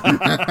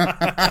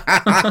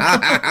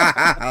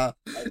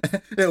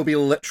 It'll be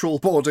literal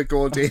border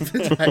gore,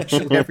 David.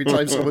 Actually, every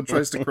time someone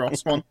tries to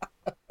cross one.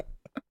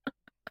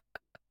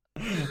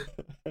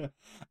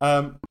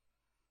 But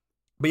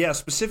yeah,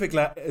 specifically,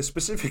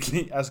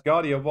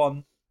 Asgardia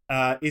 1,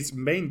 its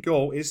main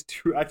goal is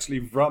to actually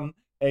run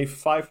a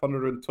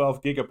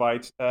 512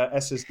 gigabyte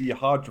SSD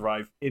hard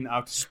drive in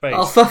outer space.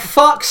 Oh, for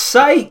fuck's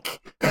sake!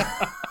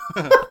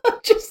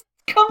 Just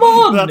come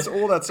on! That's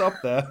all that's up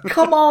there.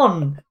 Come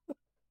on!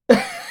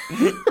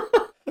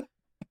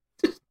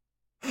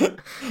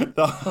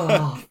 The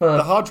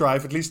hard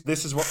drive, at least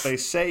this is what they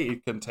say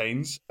it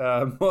contains.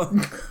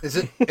 Is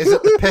it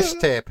the piss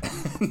tape?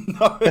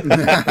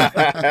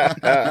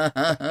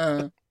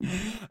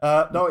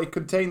 No, it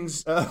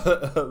contains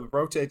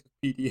rotated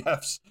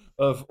PDFs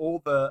of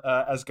all the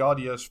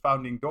Asgardia's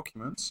founding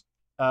documents,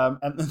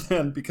 and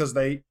then because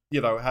they,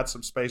 had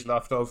some space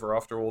left over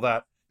after all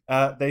that,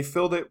 they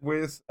filled it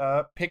with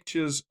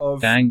pictures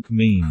of dank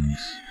memes.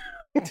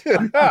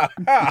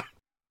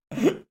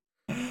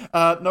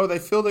 No, they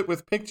filled it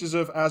with pictures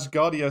of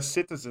Asgardia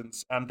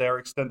citizens and their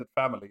extended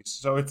families.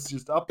 So it's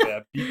just up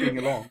there, beeping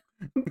along.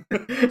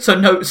 So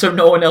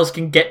no one else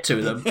can get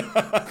to them.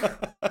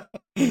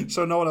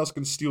 So no one else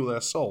can steal their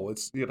soul.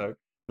 It's,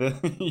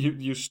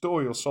 you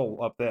store your soul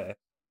up there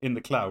in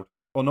the cloud.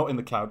 Or not in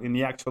the cloud, in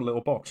the actual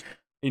little box.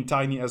 In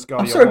tiny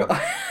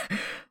Asgardia.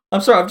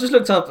 I'm sorry, I've just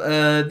looked up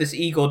this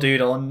Igor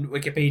dude on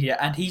Wikipedia,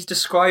 and he's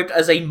described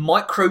as a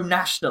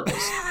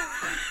micro-nationalist.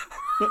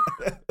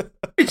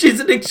 Which is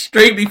an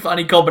extremely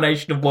funny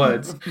combination of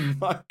words.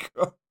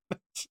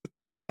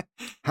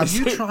 Have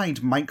you tried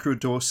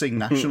microdosing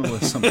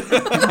nationalism? You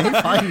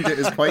may find it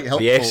is quite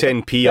helpful. The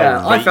SNP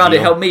I found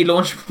it helped me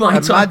launch my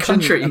entire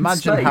country.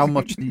 Imagine how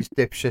much these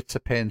dipshits are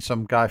paying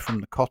some guy from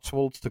the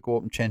Cotswolds to go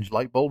up and change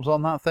light bulbs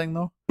on that thing,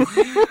 though.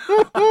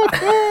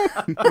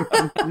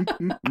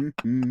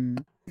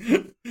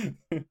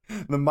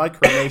 The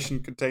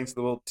micronation contains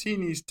the world's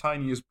teeniest,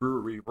 tiniest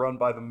brewery run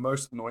by the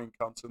most annoying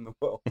cunts in the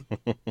world.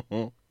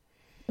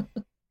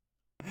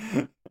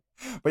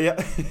 But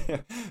yeah,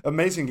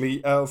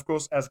 amazingly, of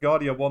course,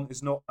 Asgardia 1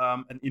 is not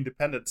an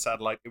independent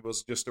satellite. It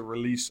was just a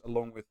release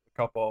along with a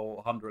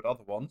couple hundred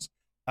other ones.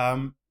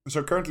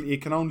 So currently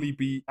it can only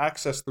be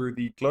accessed through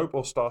the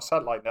Globalstar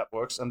satellite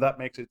networks, and that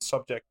makes it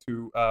subject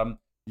to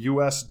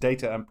US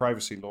data and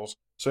privacy laws.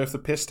 So if the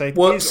piss tape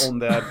is on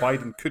there,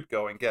 Biden could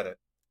go and get it.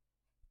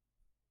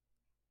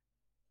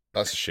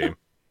 That's a shame.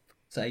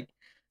 Sake.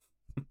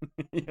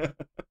 Yeah.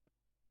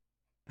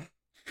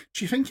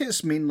 Do you think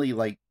it's mainly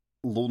like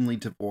lonely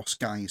divorced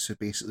guys who've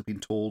basically been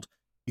told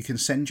you can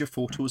send your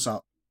photos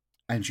up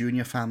and you and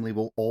your family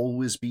will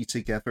always be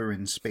together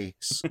in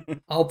space?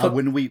 And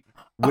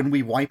when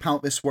we wipe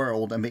out this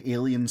world and the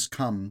aliens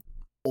come,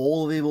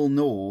 all they will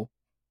know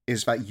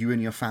is that you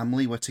and your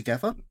family were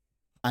together,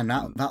 and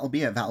that'll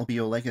be it. That'll be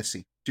your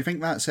legacy. Do you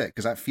think that's it?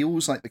 Because that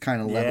feels like the kind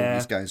of level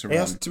these guys are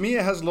on. To me,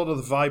 it has a lot of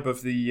the vibe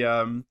of the,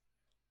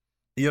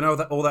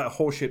 that all that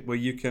horseshit where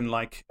you can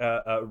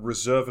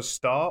reserve a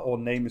star or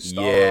name a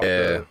star.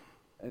 Yeah,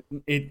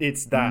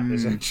 it's that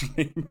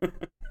essentially,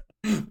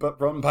 but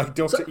run by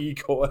Dr.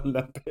 Igor and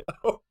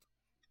Lempio.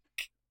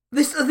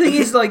 The thing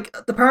is,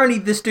 apparently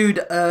this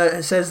dude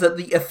says that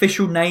the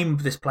official name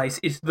of this place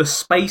is the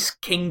Space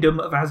Kingdom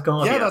of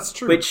Asgardia. Yeah, that's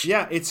true.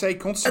 It's a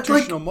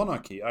constitutional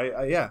monarchy.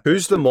 Yeah.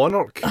 Who's the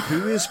monarch?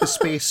 Who is the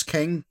Space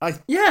King? I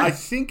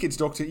think it's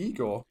Dr.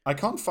 Igor. I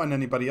can't find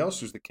anybody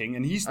else who's the king,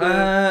 and he's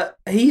the...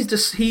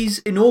 he's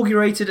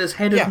inaugurated as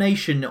head of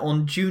nation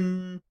on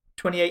June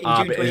 28.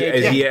 June 28.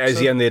 Is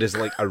he in there as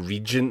like a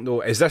regent, though?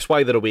 Is this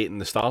why they're awaiting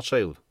the Star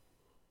Child?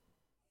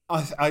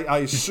 I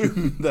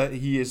assume that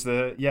he is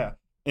the... Yeah.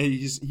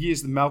 He is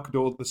the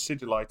Malkador, the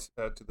Sigillite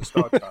to the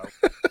Star Child.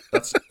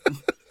 That's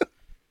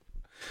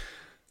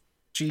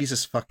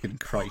Jesus fucking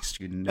Christ,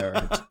 you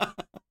nerd.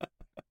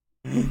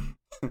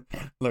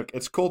 Look,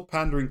 it's called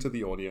pandering to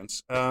the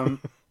audience. All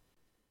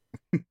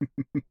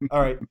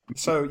right,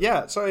 so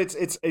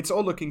it's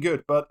all looking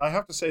good, but I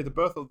have to say the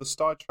birth of the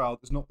Star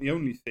Child is not the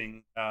only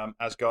thing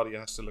Asgardia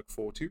has to look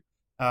forward to.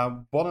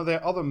 One of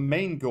their other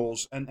main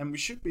goals, and we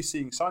should be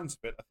seeing signs of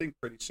it, I think,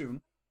 pretty soon,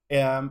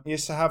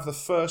 is to have the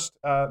first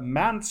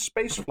manned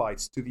space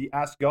flights to the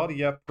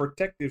Asgardia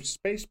Protective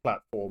Space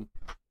Platform,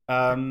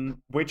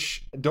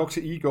 which Dr.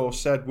 Igor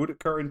said would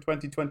occur in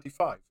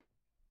 2025.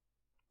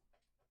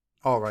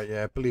 All right,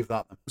 yeah, I believe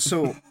that.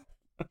 So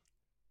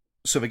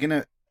they're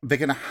gonna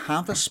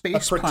have a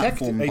space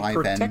platform by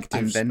then,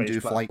 and then do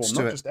flights to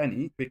not it. just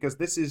any, because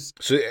this is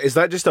So is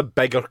that just a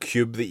bigger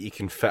cube that you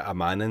can fit a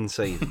man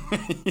inside?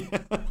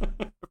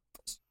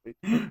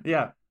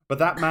 yeah. But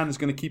that man is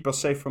going to keep us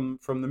safe from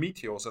the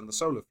meteors and the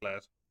solar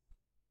flares.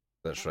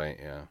 That's right,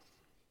 yeah.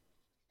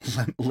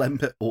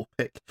 Lembit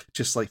Opik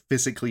just like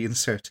physically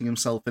inserting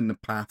himself in the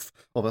path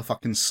of a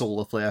fucking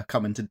solar flare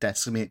coming to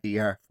decimate the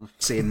Earth,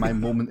 saying my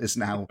moment is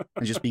now,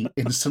 and just being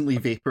instantly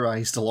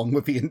vaporized along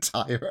with the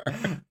entire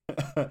Earth.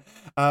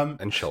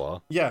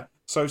 Inshallah. Yeah.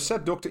 So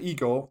said Dr.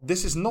 Igor,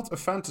 this is not a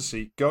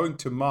fantasy. Going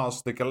to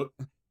Mars, the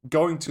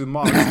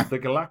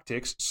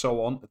galactics,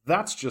 so on.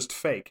 That's just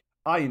fake.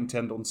 I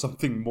intend on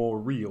something more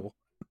real.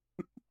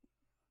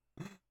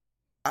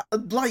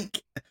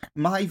 Like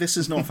my "This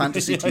is not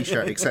fantasy"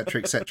 T-shirt,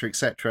 etc., etc.,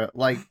 etc.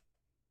 Like,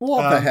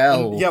 what the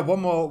hell? Yeah, one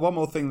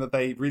more thing that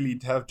they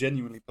really have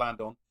genuinely planned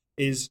on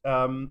is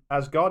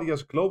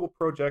Asgardia's global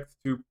project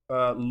to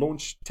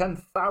launch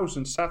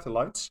 10,000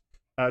 satellites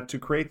to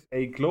create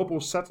a global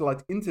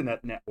satellite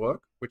internet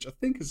network, which I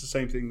think is the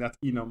same thing that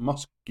Elon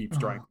Musk keeps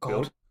trying to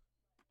build.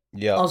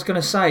 Yeah. I was going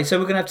to say, so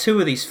we're going to have two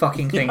of these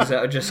fucking things that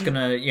are just going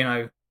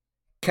to,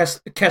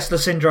 Kessler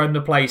syndrome the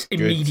place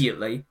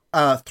immediately.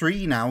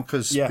 3 now,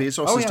 because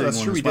Bezos is doing that's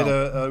one true. as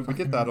well. We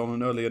did that on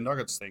an earlier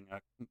Nuggets thing.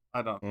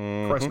 I don't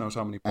know. Christ knows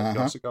how many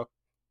podcasts ago.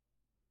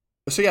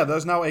 So yeah,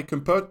 there's now a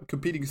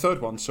competing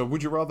third one. So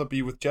would you rather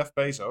be with Jeff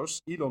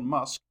Bezos, Elon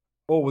Musk,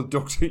 or with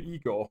Dr.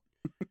 Igor?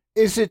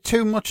 Is it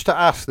too much to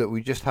ask that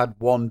we just had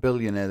one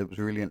billionaire that was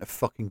really into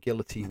fucking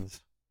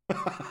guillotines? So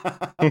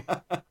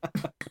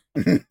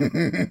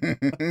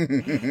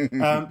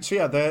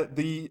yeah,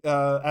 the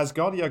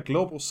Asgardia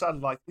Global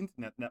Satellite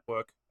Internet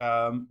Network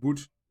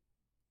would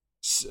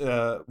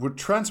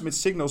transmit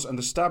signals and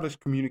establish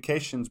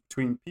communications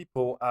between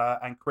people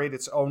and create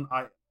its own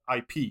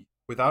IP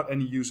without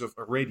any use of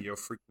radio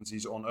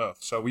frequencies on Earth.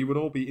 So we would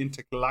all be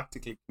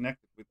intergalactically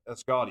connected with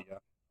Asgardia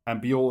and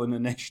be all in a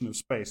nation of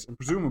space, and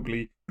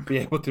presumably be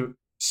able to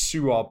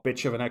sue our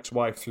bitch of an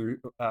ex-wife through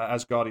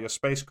Asgardia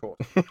Space Court.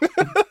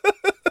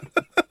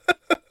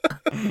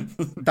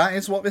 That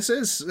is what this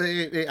is.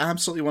 It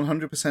absolutely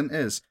 100%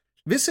 is.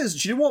 This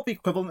is, do you know what the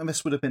equivalent of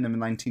this would have been in the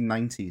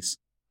 1990s?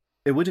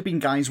 It would have been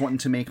guys wanting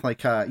to make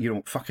like a,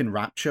 fucking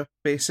Rapture,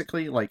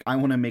 basically. Like, I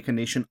want to make a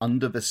nation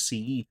under the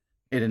sea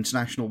in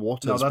international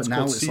waters. No, that's but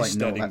now called it's like,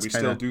 no, that's we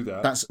kinda, still do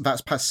that.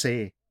 That's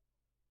passé.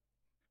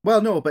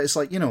 Well, no, but it's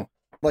like,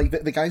 like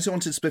the guys who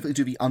wanted to specifically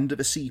do the under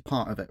the sea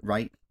part of it,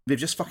 right? They've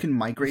just fucking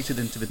migrated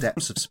into the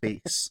depths of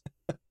space.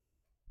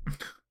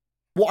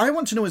 What I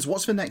want to know is,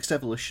 what's the next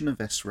evolution of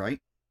this,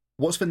 right?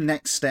 What's the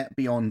next step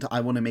beyond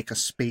I want to make a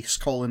space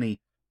colony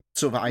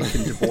so that I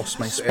can divorce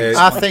my space?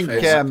 I think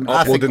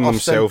uploading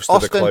themselves to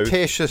the cloud.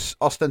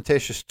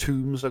 Ostentatious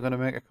tombs are going to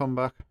make a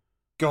comeback.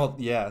 God,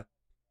 yeah.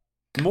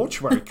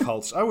 Mortuary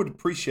cults. I would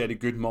appreciate a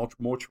good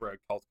mortuary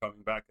cult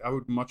coming back. I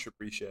would much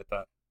appreciate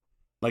that.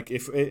 Like,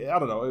 if I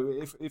don't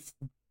know, if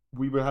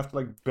we would have to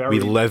like bury.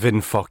 We live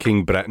in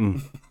fucking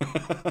Britain.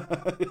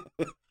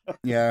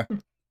 Yeah.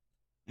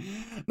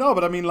 No,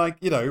 but I mean, like,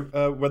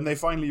 when they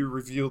finally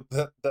revealed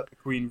that the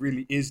Queen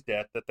really is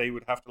dead, that they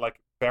would have to like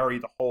bury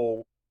the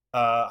whole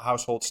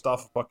household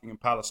staff of Buckingham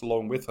Palace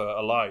along with her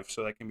alive,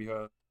 so they can be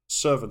her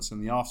servants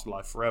in the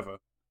afterlife forever.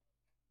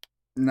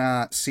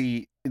 Nah,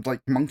 see,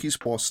 like Monkey's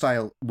Paw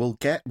style, we'll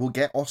get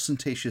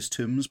ostentatious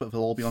tombs, but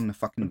they'll all be on the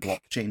fucking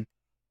blockchain.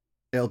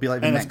 It'll be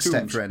like the next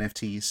step for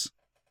NFTs.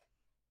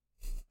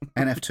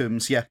 NF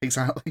tombs, yeah,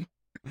 exactly.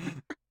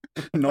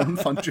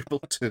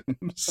 Non-fungible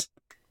tombs.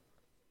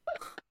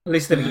 At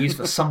least they'll be used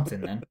for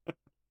something then.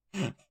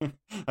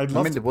 They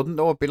wouldn't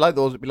though. It'd be like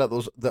those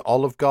the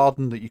Olive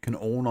Garden that you can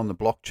own on the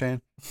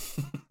blockchain.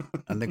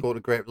 And they go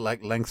to great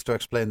lengths to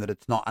explain that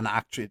it's not an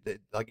actual,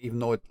 like, even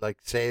though it like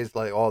says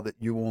like, oh, that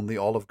you own the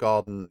Olive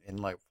Garden in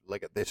like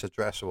at this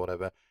address or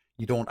whatever,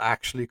 you don't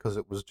actually, because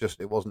it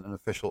wasn't an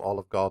official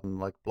Olive Garden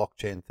like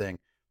blockchain thing.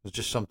 It was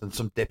just something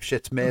some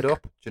dipshits made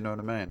up. Do you know what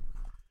I mean?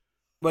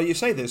 Well, you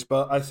say this,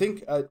 but I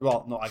think, I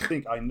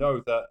know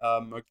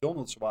that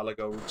McDonald's a while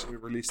ago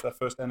released their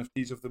first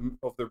NFTs of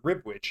the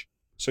Rib Witch,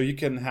 so you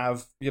can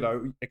have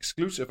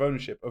exclusive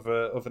ownership of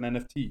an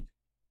NFT.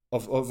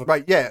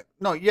 Right? Yeah.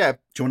 No. Yeah. Do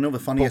you want to know the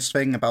funniest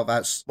thing about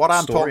that? What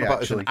I'm story, talking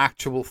about actually? is an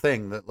actual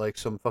thing that like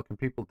some fucking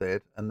people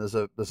did, and there's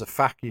a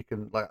fact you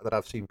can that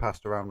I've seen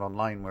passed around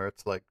online where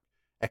it's like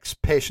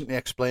patiently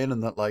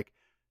explaining that like,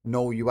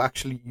 no, you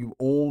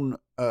own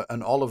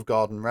an Olive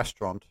Garden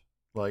restaurant,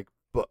 like,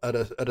 but at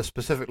a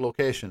specific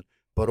location,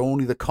 but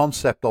only the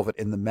concept of it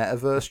in the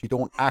metaverse. You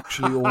don't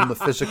actually own the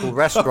physical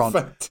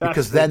restaurant,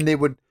 because then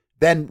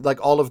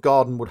like Olive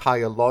Garden would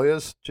hire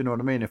lawyers. Do you know what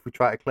I mean? If we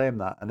try to claim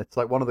that, and it's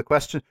like one of the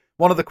questions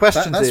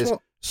is,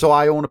 so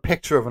I own a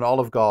picture of an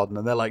Olive Garden,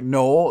 and they're like,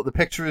 no, the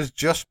picture is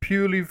just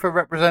purely for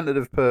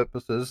representative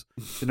purposes.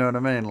 Do you know what I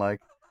mean? Like,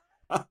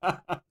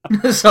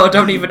 so I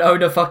don't even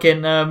own a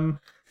fucking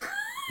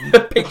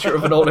picture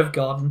of an Olive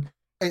Garden.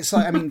 It's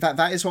like, I mean,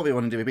 that is what we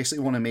want to do. We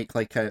basically want to make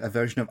like a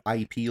version of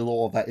IP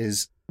law that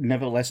is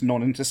nevertheless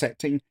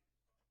non-intersecting.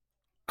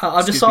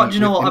 I've decided.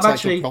 You know what?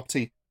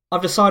 Property.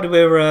 I've decided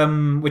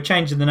we're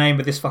changing the name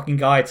of this fucking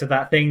guy to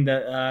that thing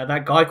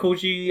that guy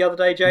called you the other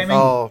day, Jamie.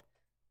 Oh,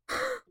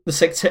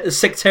 The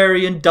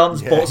sectarian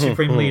dunce bot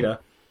supreme leader.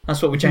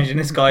 That's what we're changing.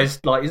 This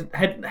guy's like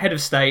head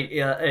of state.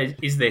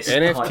 Is this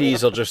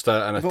NFTs are just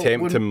an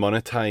attempt to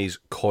monetize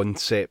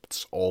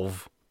concepts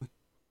of.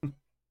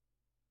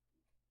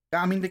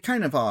 I mean, they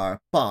kind of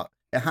are, but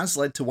it has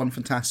led to one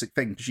fantastic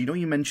thing. Because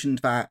you mentioned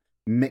that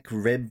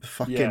McRib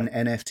fucking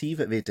NFT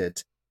that they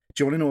did.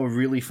 Do you want to know a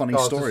really funny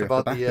story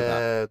about off the back of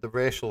that? The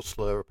racial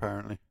slur,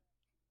 apparently.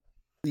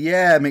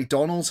 Yeah,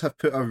 McDonald's have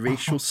put a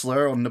racial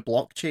slur on the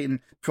blockchain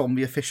from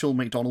the official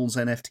McDonald's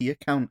NFT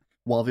account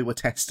while they were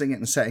testing it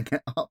and setting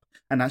it up,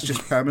 and that's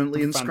just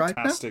permanently inscribed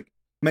now.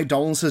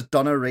 McDonald's has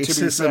done a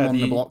racism on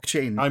the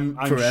blockchain I'm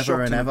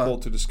forever and ever.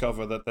 To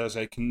discover that there's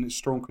a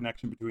strong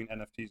connection between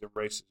NFTs and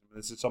racism.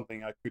 This is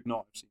something I could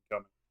not have seen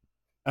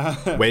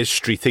coming. Wes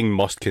Streeting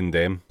must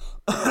condemn.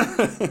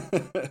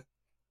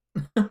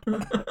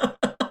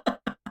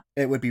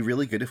 It would be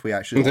really good if we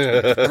actually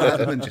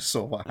rather than just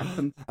saw what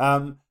happened.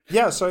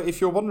 So if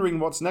you're wondering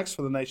what's next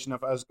for the nation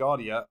of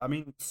Asgardia, I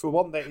mean, for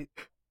one, they...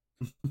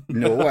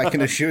 No, I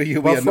can assure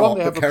you we are not.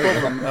 They have a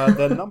problem.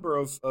 The number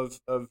of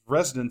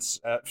residents,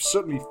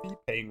 certainly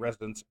fee-paying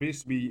residents,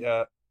 appears to be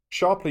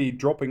sharply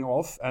dropping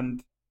off,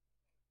 and...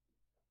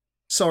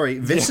 Sorry,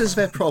 this is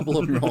their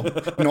problem,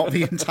 Rob, not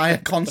the entire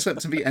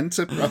concept of the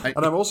enterprise.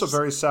 And I'm also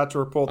very sad to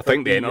report I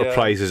think the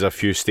enterprise is a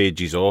few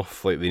stages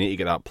off. Like, they need to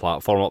get that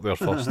platform up there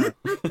first.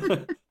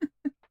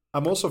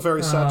 I'm also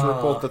very sad to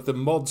report that the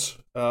mods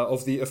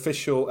of the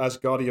official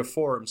Asgardia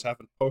forums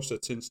haven't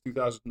posted since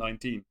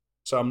 2019.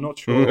 So I'm not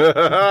sure.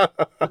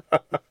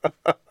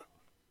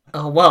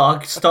 Oh, well,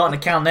 I'm starting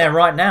to count there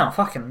right now.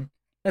 Fucking,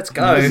 let's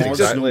go.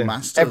 Exactly.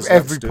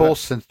 Every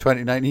post since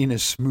 2019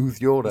 is Smooth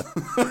Yoda.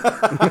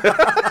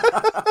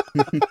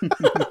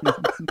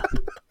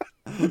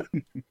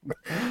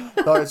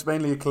 No, it's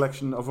mainly a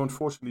collection of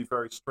unfortunately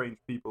very strange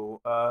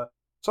people,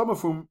 some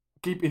of whom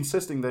keep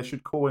insisting they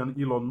should call in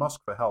Elon Musk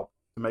for help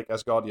to make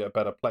Asgardia a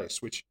better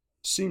place, which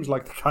seems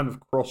like the kind of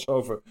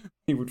crossover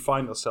we would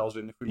find ourselves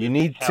in. If we You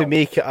need to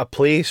make it a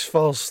place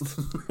first.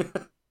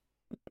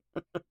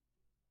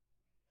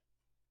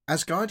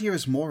 Asgardia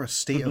is more a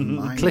state of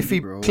mind,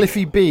 bro.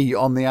 Cliffy B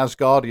on the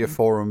Asgardia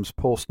forums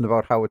posting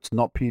about how it's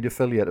not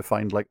paedophilia to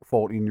find like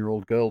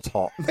 14-year-old girls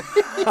hot.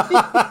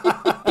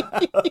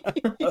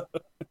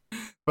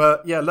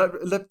 But yeah,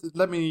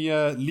 let me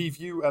leave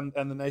you and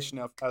the nation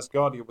of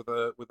Asgardia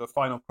with a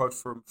final quote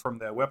from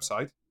their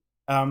website.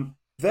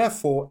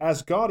 Therefore,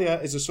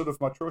 Asgardia is a sort of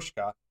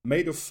matryoshka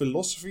made of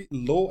philosophy,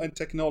 law, and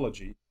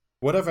technology.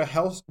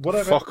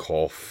 Fuck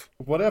off.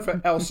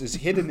 Whatever else is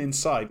hidden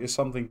inside is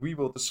something we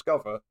will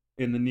discover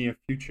in the near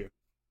future.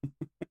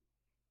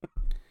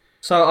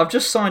 So I've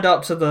just signed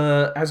up to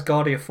the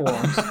Asgardia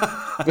forums.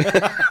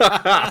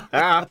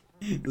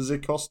 Does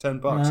it cost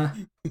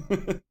 $10?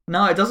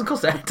 No, it doesn't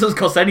cost. It doesn't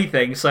cost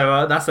anything.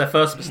 So that's their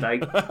first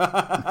mistake.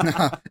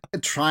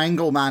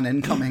 Triangle Man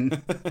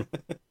incoming.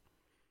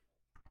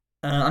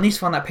 I need to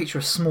find that picture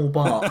of Small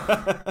Bart.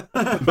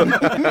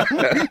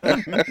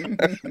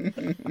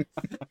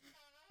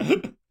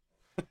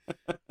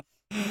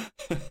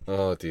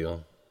 Oh dear.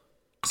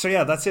 So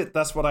yeah, that's it.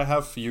 That's what I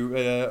have for you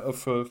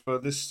for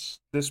this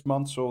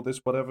month's or this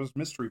whatever's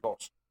mystery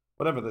box,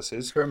 whatever this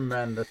is.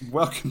 Tremendous.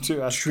 Welcome to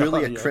Asgardia.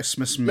 Truly a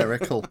Christmas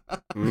miracle.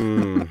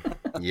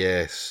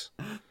 Yes.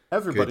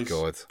 Everybody's Good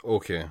God.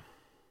 Okay.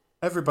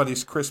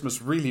 Everybody's Christmas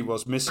really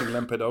was missing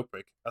Limpid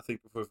Opic. I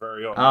think if we're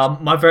very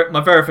honest.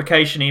 My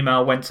verification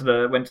email went to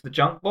the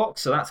junk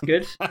box, so that's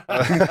good.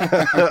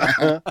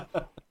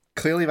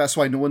 Clearly, that's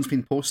why no one's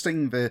been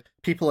posting. The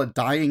people are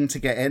dying to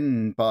get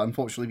in, but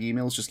unfortunately, the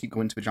emails just keep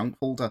going to the junk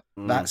folder.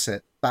 That's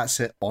it.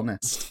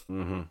 Honest.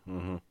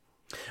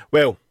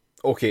 Well,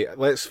 okay.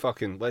 Let's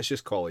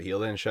just call it here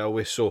then, shall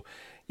we? So,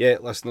 yeah,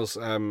 listeners,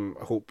 I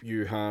hope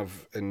you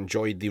have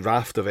enjoyed the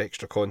raft of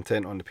extra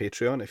content on the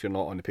Patreon. If you're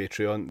not on the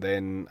Patreon,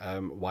 then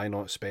why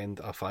not spend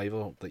a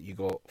 $5 that you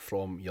got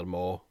from your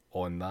ma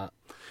on that?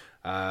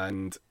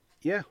 And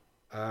yeah,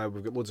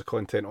 we've got loads of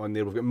content on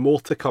there. We've got more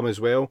to come as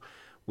well.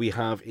 We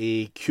have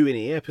a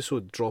Q&A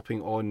episode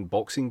dropping on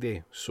Boxing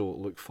Day, so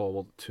look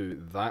forward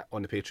to that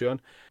on the Patreon.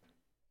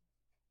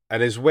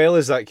 And as well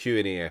as that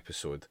Q&A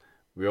episode,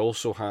 we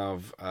also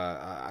have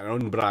an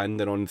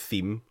on-brand and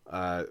on-theme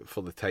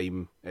for the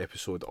time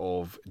episode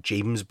of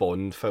James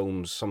Bond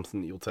films,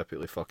 something that you'll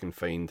typically fucking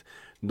find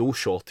no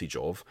shortage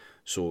of.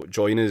 So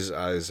join us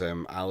as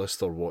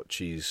Alistair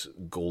watches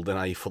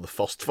GoldenEye for the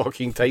first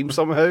fucking time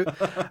somehow.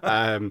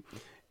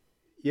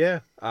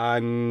 Yeah,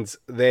 and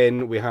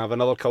then we have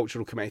another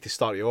cultural committee to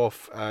start you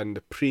off, and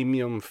a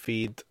premium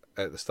feed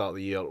at the start of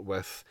the year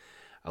with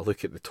a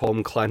look at the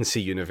Tom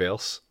Clancy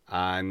universe,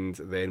 and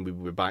then we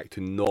will be back to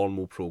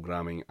normal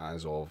programming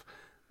as of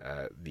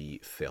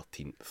the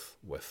 13th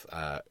with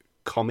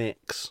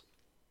Comex.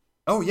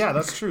 Oh yeah,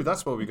 that's true.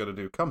 That's what we got to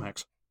do.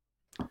 Comex.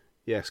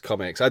 Yes,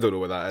 Cum-X. I don't know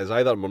what that is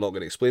either, and we're not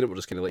going to explain it. We're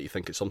just going to let you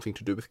think it's something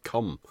to do with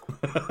cum.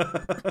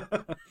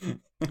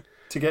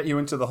 To get you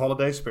into the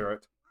holiday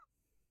spirit.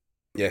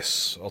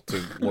 Yes, or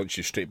to launch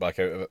you straight back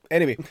out of it.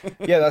 Anyway,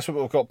 yeah, that's what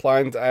we've got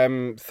planned.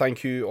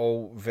 Thank you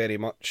all very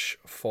much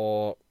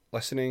for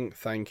listening.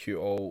 Thank you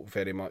all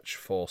very much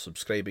for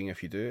subscribing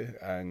if you do,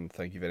 and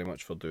thank you very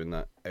much for doing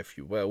that if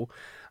you will.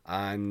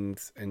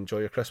 And enjoy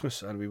your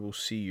Christmas, and we will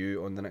see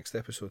you on the next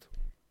episode.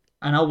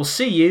 And I will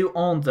see you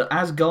on the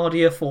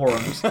Asgardia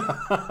forums.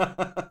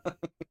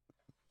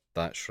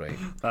 That's right.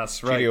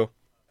 That's right. Cheerio.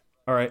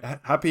 All right.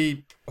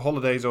 Happy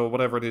holidays or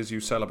whatever it is you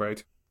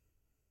celebrate.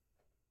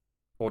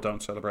 Or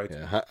don't celebrate.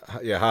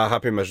 Yeah,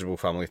 happy miserable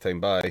family time.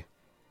 Bye.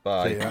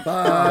 Bye. Bye.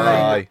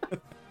 Bye.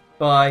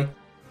 Bye.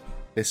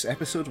 This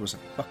episode was a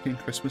fucking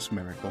Christmas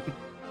miracle.